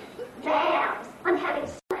electricity. Dance! I'm having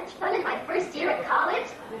so much fun in my first year at college.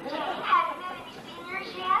 Have you met any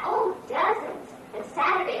seniors yet? Oh, dozens. And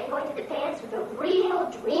Saturday I'm going to the dance with a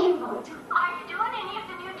real dreamboat. Are you doing any of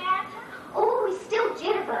the new dances? Oh, we still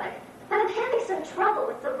jitterbug. But I'm having some trouble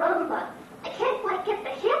with the rumba. I can't quite get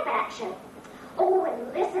the hip action. Oh,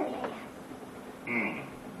 and listening.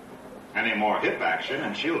 Any more hip action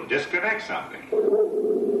and she'll disconnect something.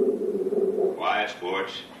 Quiet,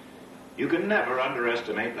 sports. You can never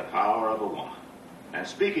underestimate the power of a woman. And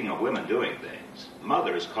speaking of women doing things,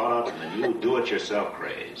 Mother is caught up in the new do-it-yourself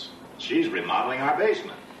craze. She's remodeling our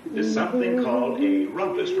basement. There's something called a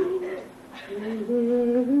rumpus room.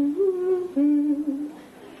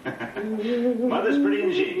 Mother's pretty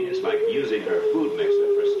ingenious, like using her food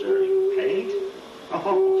mixer for stirring paint.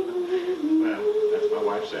 Oh, well, that's my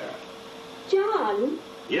wife, Sarah. John?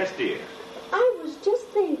 Yes, dear. I was just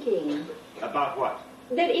thinking About what?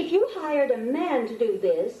 that if you hired a man to do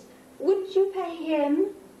this, wouldn't you pay him?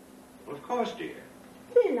 Of course, dear.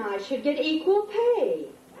 Then I should get equal pay.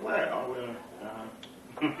 Well,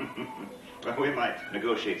 we might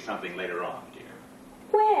negotiate something later on, dear.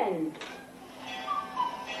 When?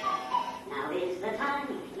 Now is the time,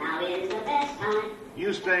 now is the best time.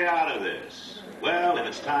 You stay out of this. Well, if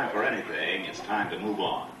it's time for anything, it's time to move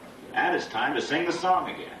on. And it's time to sing the song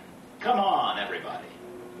again. Come on, everybody.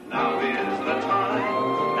 Now is the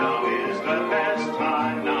time, now is the best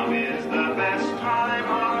time, now is the best time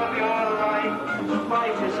of your life.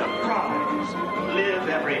 Life is a prize. Live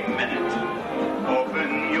every minute.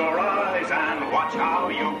 Open your eyes and watch how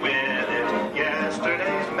you win it.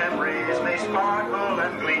 Yesterday's memories may sparkle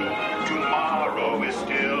and gleam. Tomorrow is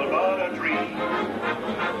still but a dream.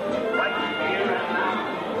 Right here and now,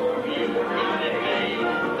 you run a game.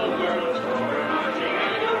 The world's forward marching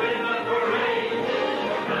and you're in a parade.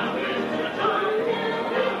 Now is the time,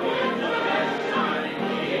 now is the best time.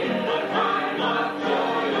 In the time of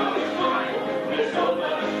joy of strife, there's so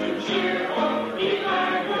much to cheer for. Be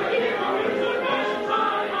glad you're here.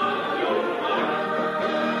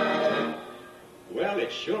 Well,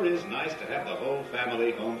 it sure is nice to have the whole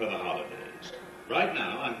family home for the holidays. Right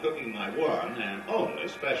now, I'm cooking my one and only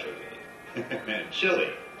specialty,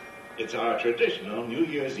 chili. It's our traditional New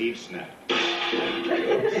Year's Eve snack.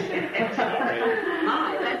 Oops. Sorry.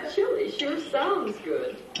 Hi, that chili sure sounds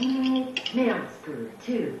good. It smells good,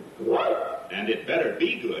 too. And it better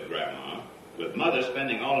be good, Grandma. With Mother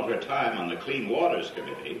spending all of her time on the Clean Waters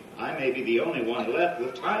Committee, I may be the only one left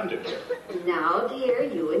with time to cook. Now, dear,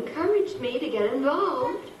 you encouraged me to get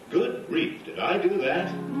involved. Good grief, did I do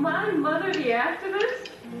that? My mother, the activist?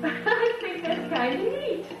 I think that's kind of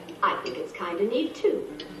neat. I think it's kind of neat, too.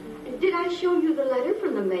 Did I show you the letter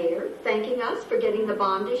from the mayor thanking us for getting the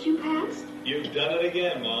bond issue passed? You've done it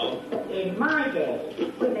again, Mom. In my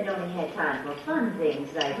day, women only had time for fun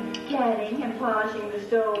things like chatting and polishing the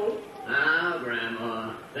stove. Now,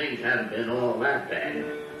 Grandma, things haven't been all that bad.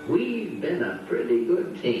 We've been a pretty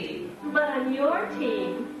good team. But on your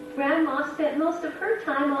team, Grandma spent most of her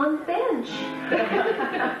time on the bench.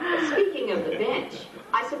 Speaking of the bench,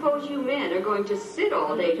 I suppose you men are going to sit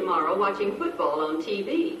all day tomorrow watching football on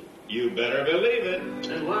TV. You better believe it.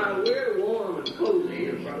 And while we're warm and cozy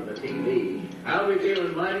in front of the TV, I'll be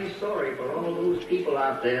feeling mighty sorry for all those people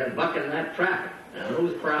out there bucking that traffic and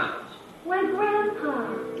those crowds. Why,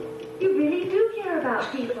 Grandpa, you really do care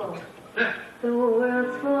about people. The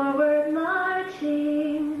world's forward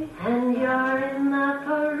marching, and you're in the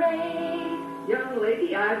parade. Young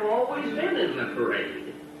lady, I've always been in the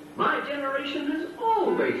parade. My generation has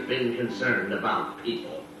always been concerned about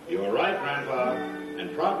people. You're right, Grandpa.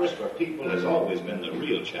 And progress for people has always been the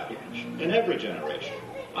real challenge in every generation.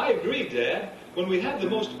 I agree, Dad. When we have the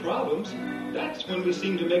most problems, that's when we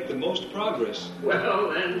seem to make the most progress. Well,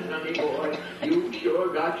 then, sonny boy, you've sure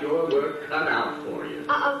got your work cut out for you.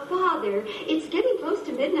 Father, it's getting close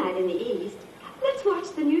to midnight in the East. Let's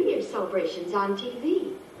watch the New Year's celebrations on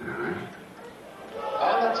TV. All right.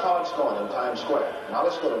 And that's how it's going in Times Square. Now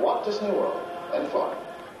let's go to Walt Disney World in Florida.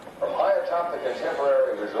 From high atop the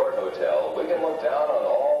Contemporary Resort Hotel, we can look down on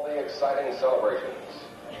all the exciting celebrations.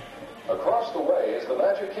 Across the way is the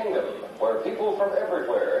Magic Kingdom, where people from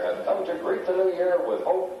everywhere have come to greet the new year with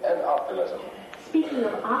hope and optimism. Speaking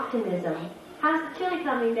of optimism, how's the chili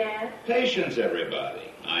coming, Dad? Patience, everybody.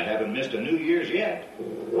 I haven't missed a New Year's yet.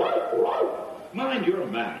 Mind your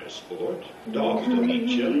manners, sport. Dogs don't eat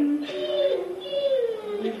chili.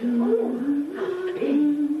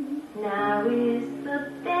 Now is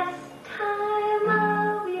the best time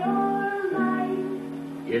of your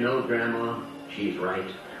life. You know, Grandma, she's right.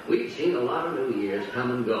 We've seen a lot of New Years come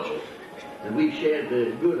and go, and we've shared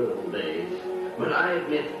the good old days. But I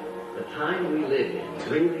admit, the time we live in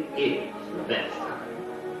really is the best time.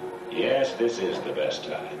 Yes, this is the best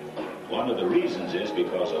time. One of the reasons is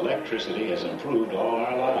because electricity has improved all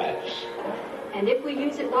our lives. And if we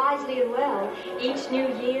use it wisely and well, each new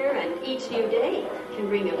year and each new day can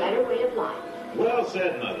bring a better way of life. Well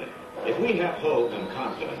said, Mother. If we have hope and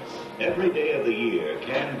confidence, every day of the year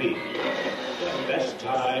can be the best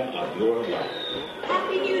time of your life.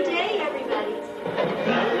 Happy New Day, everybody.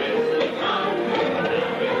 Now is the time. Now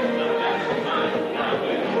is the best time. Now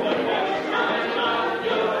is the best time of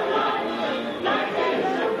your life. Life is a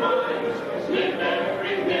surprise. Live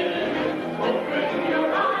every minute. Open your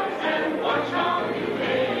eyes and watch how you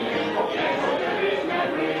live. Yesterday's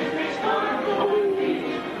memories may sparkle and be.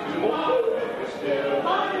 Tomorrow is still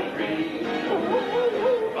but a dream.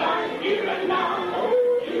 But here and now,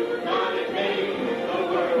 you've got it made. The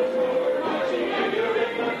world's forward marching and you're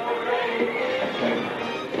in the parade.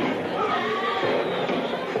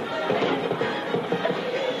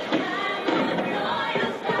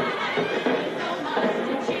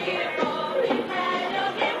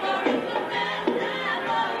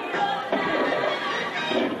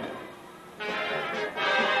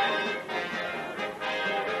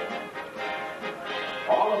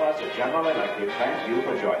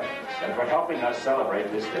 friends and for helping us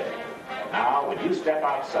celebrate this day. And now, when you step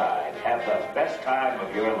outside, have the best time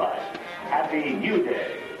of your life. Happy New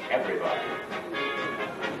Day, everybody.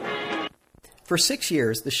 For 6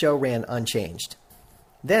 years, the show ran unchanged.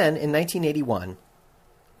 Then, in 1981,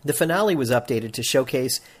 the finale was updated to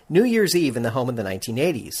showcase New Year's Eve in the home of the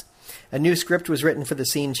 1980s. A new script was written for the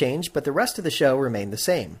scene change, but the rest of the show remained the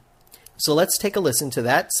same. So let's take a listen to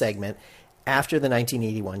that segment after the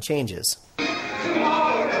 1981 changes.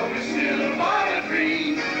 Tomorrow is still a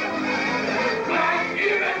dream. Right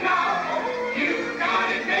here and now, you've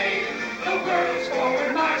got it made. The world's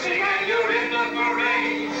forward marching and you're in the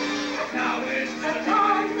parade. Now is the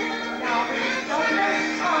time, now is the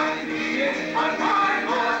best time. It's a time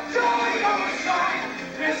of joy or shine.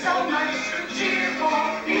 There's so much to cheer for.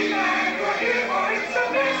 Be glad you're here, for it's the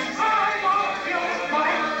best time of your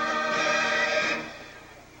life.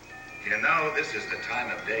 You know, this is the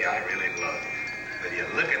time of day I really love. Will you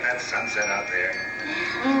look at that sunset out there?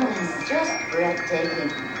 It's just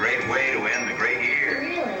breathtaking. Great way to end the great year.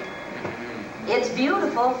 Really? It's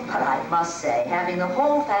beautiful, but I must say, having the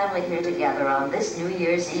whole family here together on this New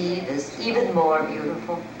Year's Eve is even more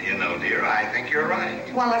beautiful. You know, dear, I think you're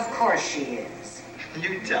right. Well, of course she is.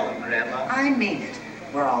 You tell him, Grandma. I mean it.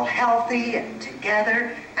 We're all healthy and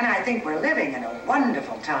together, and I think we're living in a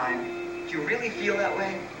wonderful time. Do you really feel that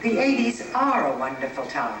way? The 80s are a wonderful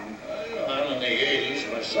time. I'm in the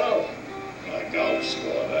 80s myself. My golf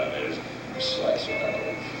score, that is. Slice of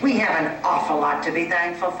that. We have an awful lot to be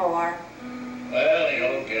thankful for. Well, the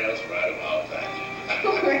old gal's right about that.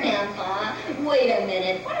 Grandpa, wait a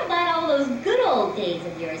minute. What about all those good old days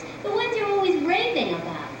of yours? The ones you're always raving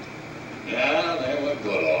about? Yeah, they were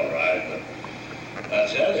good, all right, but I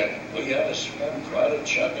tell you, we had to spend quite a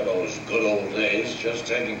chunk of those good old days just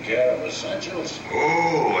taking care of essentials.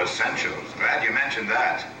 Oh, essentials. Glad you mentioned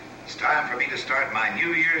that. It's time for me to start my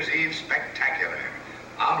New Year's Eve spectacular.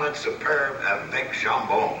 Omelette superbe avec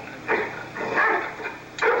jambon.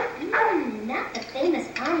 Not the famous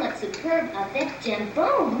omelette superbe avec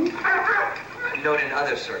jambon. Known in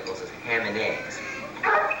other circles as ham and eggs.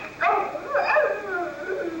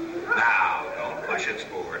 Now, don't push it,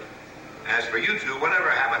 sport. As for you two, whatever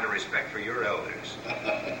happened to respect for your elders?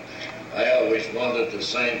 I always wondered the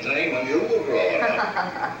same thing when you were growing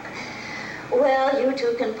up. Well, you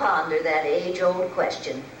two can ponder that age-old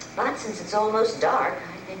question. But since it's almost dark,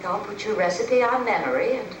 I think I'll put your recipe on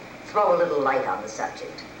memory and throw a little light on the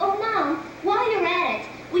subject. Oh, Mom, while you're at it,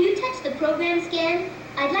 will you touch the program scan?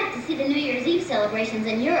 I'd like to see the New Year's Eve celebrations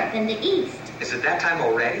in Europe and the East. Is it that time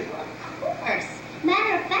already? Of course.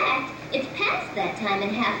 Matter of fact, it's past that time in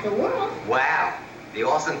half the world. Wow. The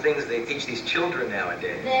awesome things they teach these children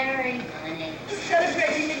nowadays. Very funny.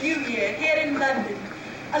 Celebrating the New Year here in London.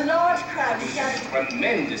 A large crowd is gathered.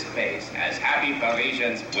 Tremendous pace as happy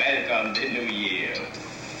Parisians welcome the New Year.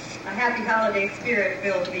 A happy holiday spirit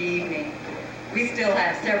fills the evening. We still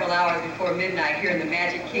have several hours before midnight here in the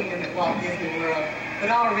Magic Kingdom at Walt Disney World. But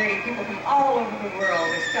already people from all over the world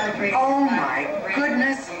are celebrating. Oh my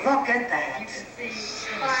goodness, look at that. You can see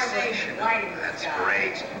fireworks lighting the That's sky.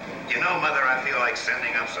 great. You know, Mother, I feel like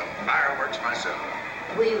sending up some fireworks myself.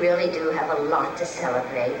 We really do have a lot to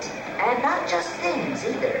celebrate. And not just things,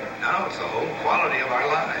 either. No, it's the whole quality of our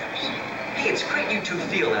lives. Hey, it's great you two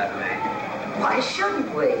feel that way. Why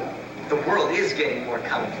shouldn't we? The world is getting more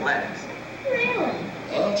complex. Really?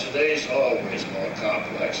 Well, today's always more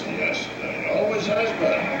complex than yesterday. It always has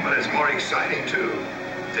been. But it's more exciting, too.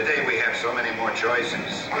 Today we have so many more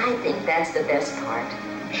choices. I think that's the best part.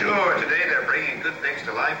 Sure, today they're bringing good things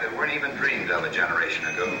to life that weren't even dreamed of a generation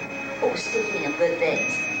ago. Oh, speaking of good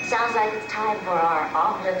things, sounds like it's time for our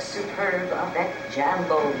omelette superbe avec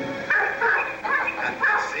jambon.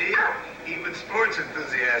 See? Even sports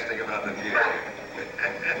enthusiastic about the future.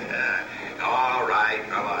 All right,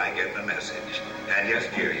 fella, I get the message. And yes,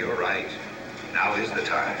 dear, you're right. Now is the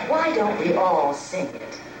time. Why don't we all sing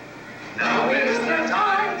it? Now is the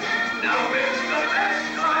time. Now is the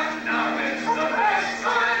best time. Now is the best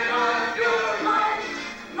time of your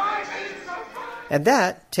life. Life is so fun. And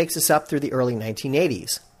that takes us up through the early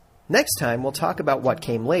 1980s. Next time, we'll talk about what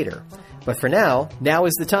came later. But for now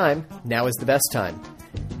is the time, now is the best time.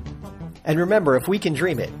 And remember, if we can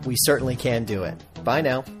dream it, we certainly can do it. Bye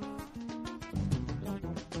now.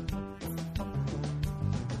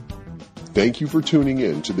 Thank you for tuning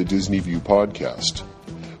in to the Disney View podcast.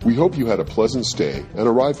 We hope you had a pleasant stay and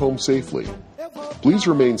arrive home safely. Please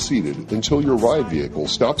remain seated until your ride vehicle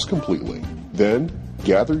stops completely. Then,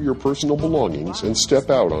 gather your personal belongings and step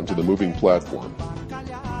out onto the moving platform.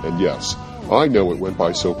 And yes, I know it went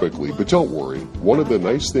by so quickly, but don't worry. One of the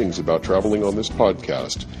nice things about traveling on this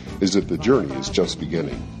podcast is that the journey is just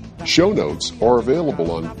beginning. Show notes are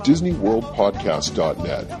available on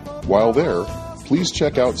DisneyWorldPodcast.net. While there, please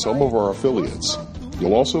check out some of our affiliates.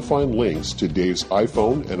 You'll also find links to Dave's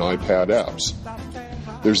iPhone and iPad apps.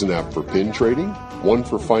 There's an app for pin trading, one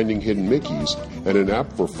for finding hidden Mickeys, and an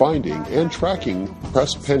app for finding and tracking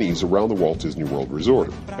pressed pennies around the Walt Disney World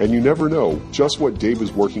Resort. And you never know just what Dave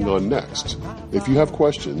is working on next. If you have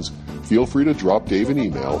questions, feel free to drop Dave an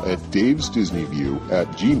email at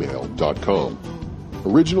davesdisneyview@gmail.com.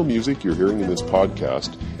 Original music you're hearing in this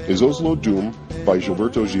podcast is Oslo Doom by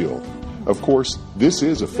Gilberto Gil. Of course, this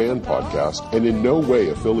is a fan podcast and in no way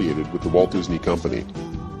affiliated with the Walt Disney Company.